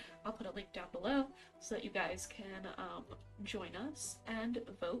Discord, I'll put a link down below so that you guys can join us and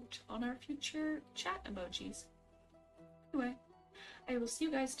vote on our future chat emojis. Anyway, I will see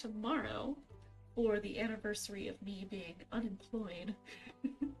you guys tomorrow for the anniversary of me being unemployed.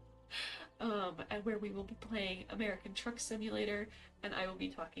 And where we will be playing American Truck Simulator, and I will be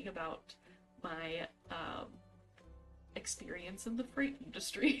talking about my experience in the freight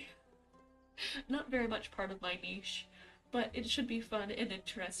industry. Not very much part of my niche, but it should be fun and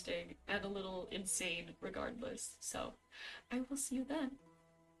interesting and a little insane regardless. So, I will see you then.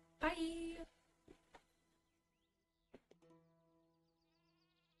 Bye!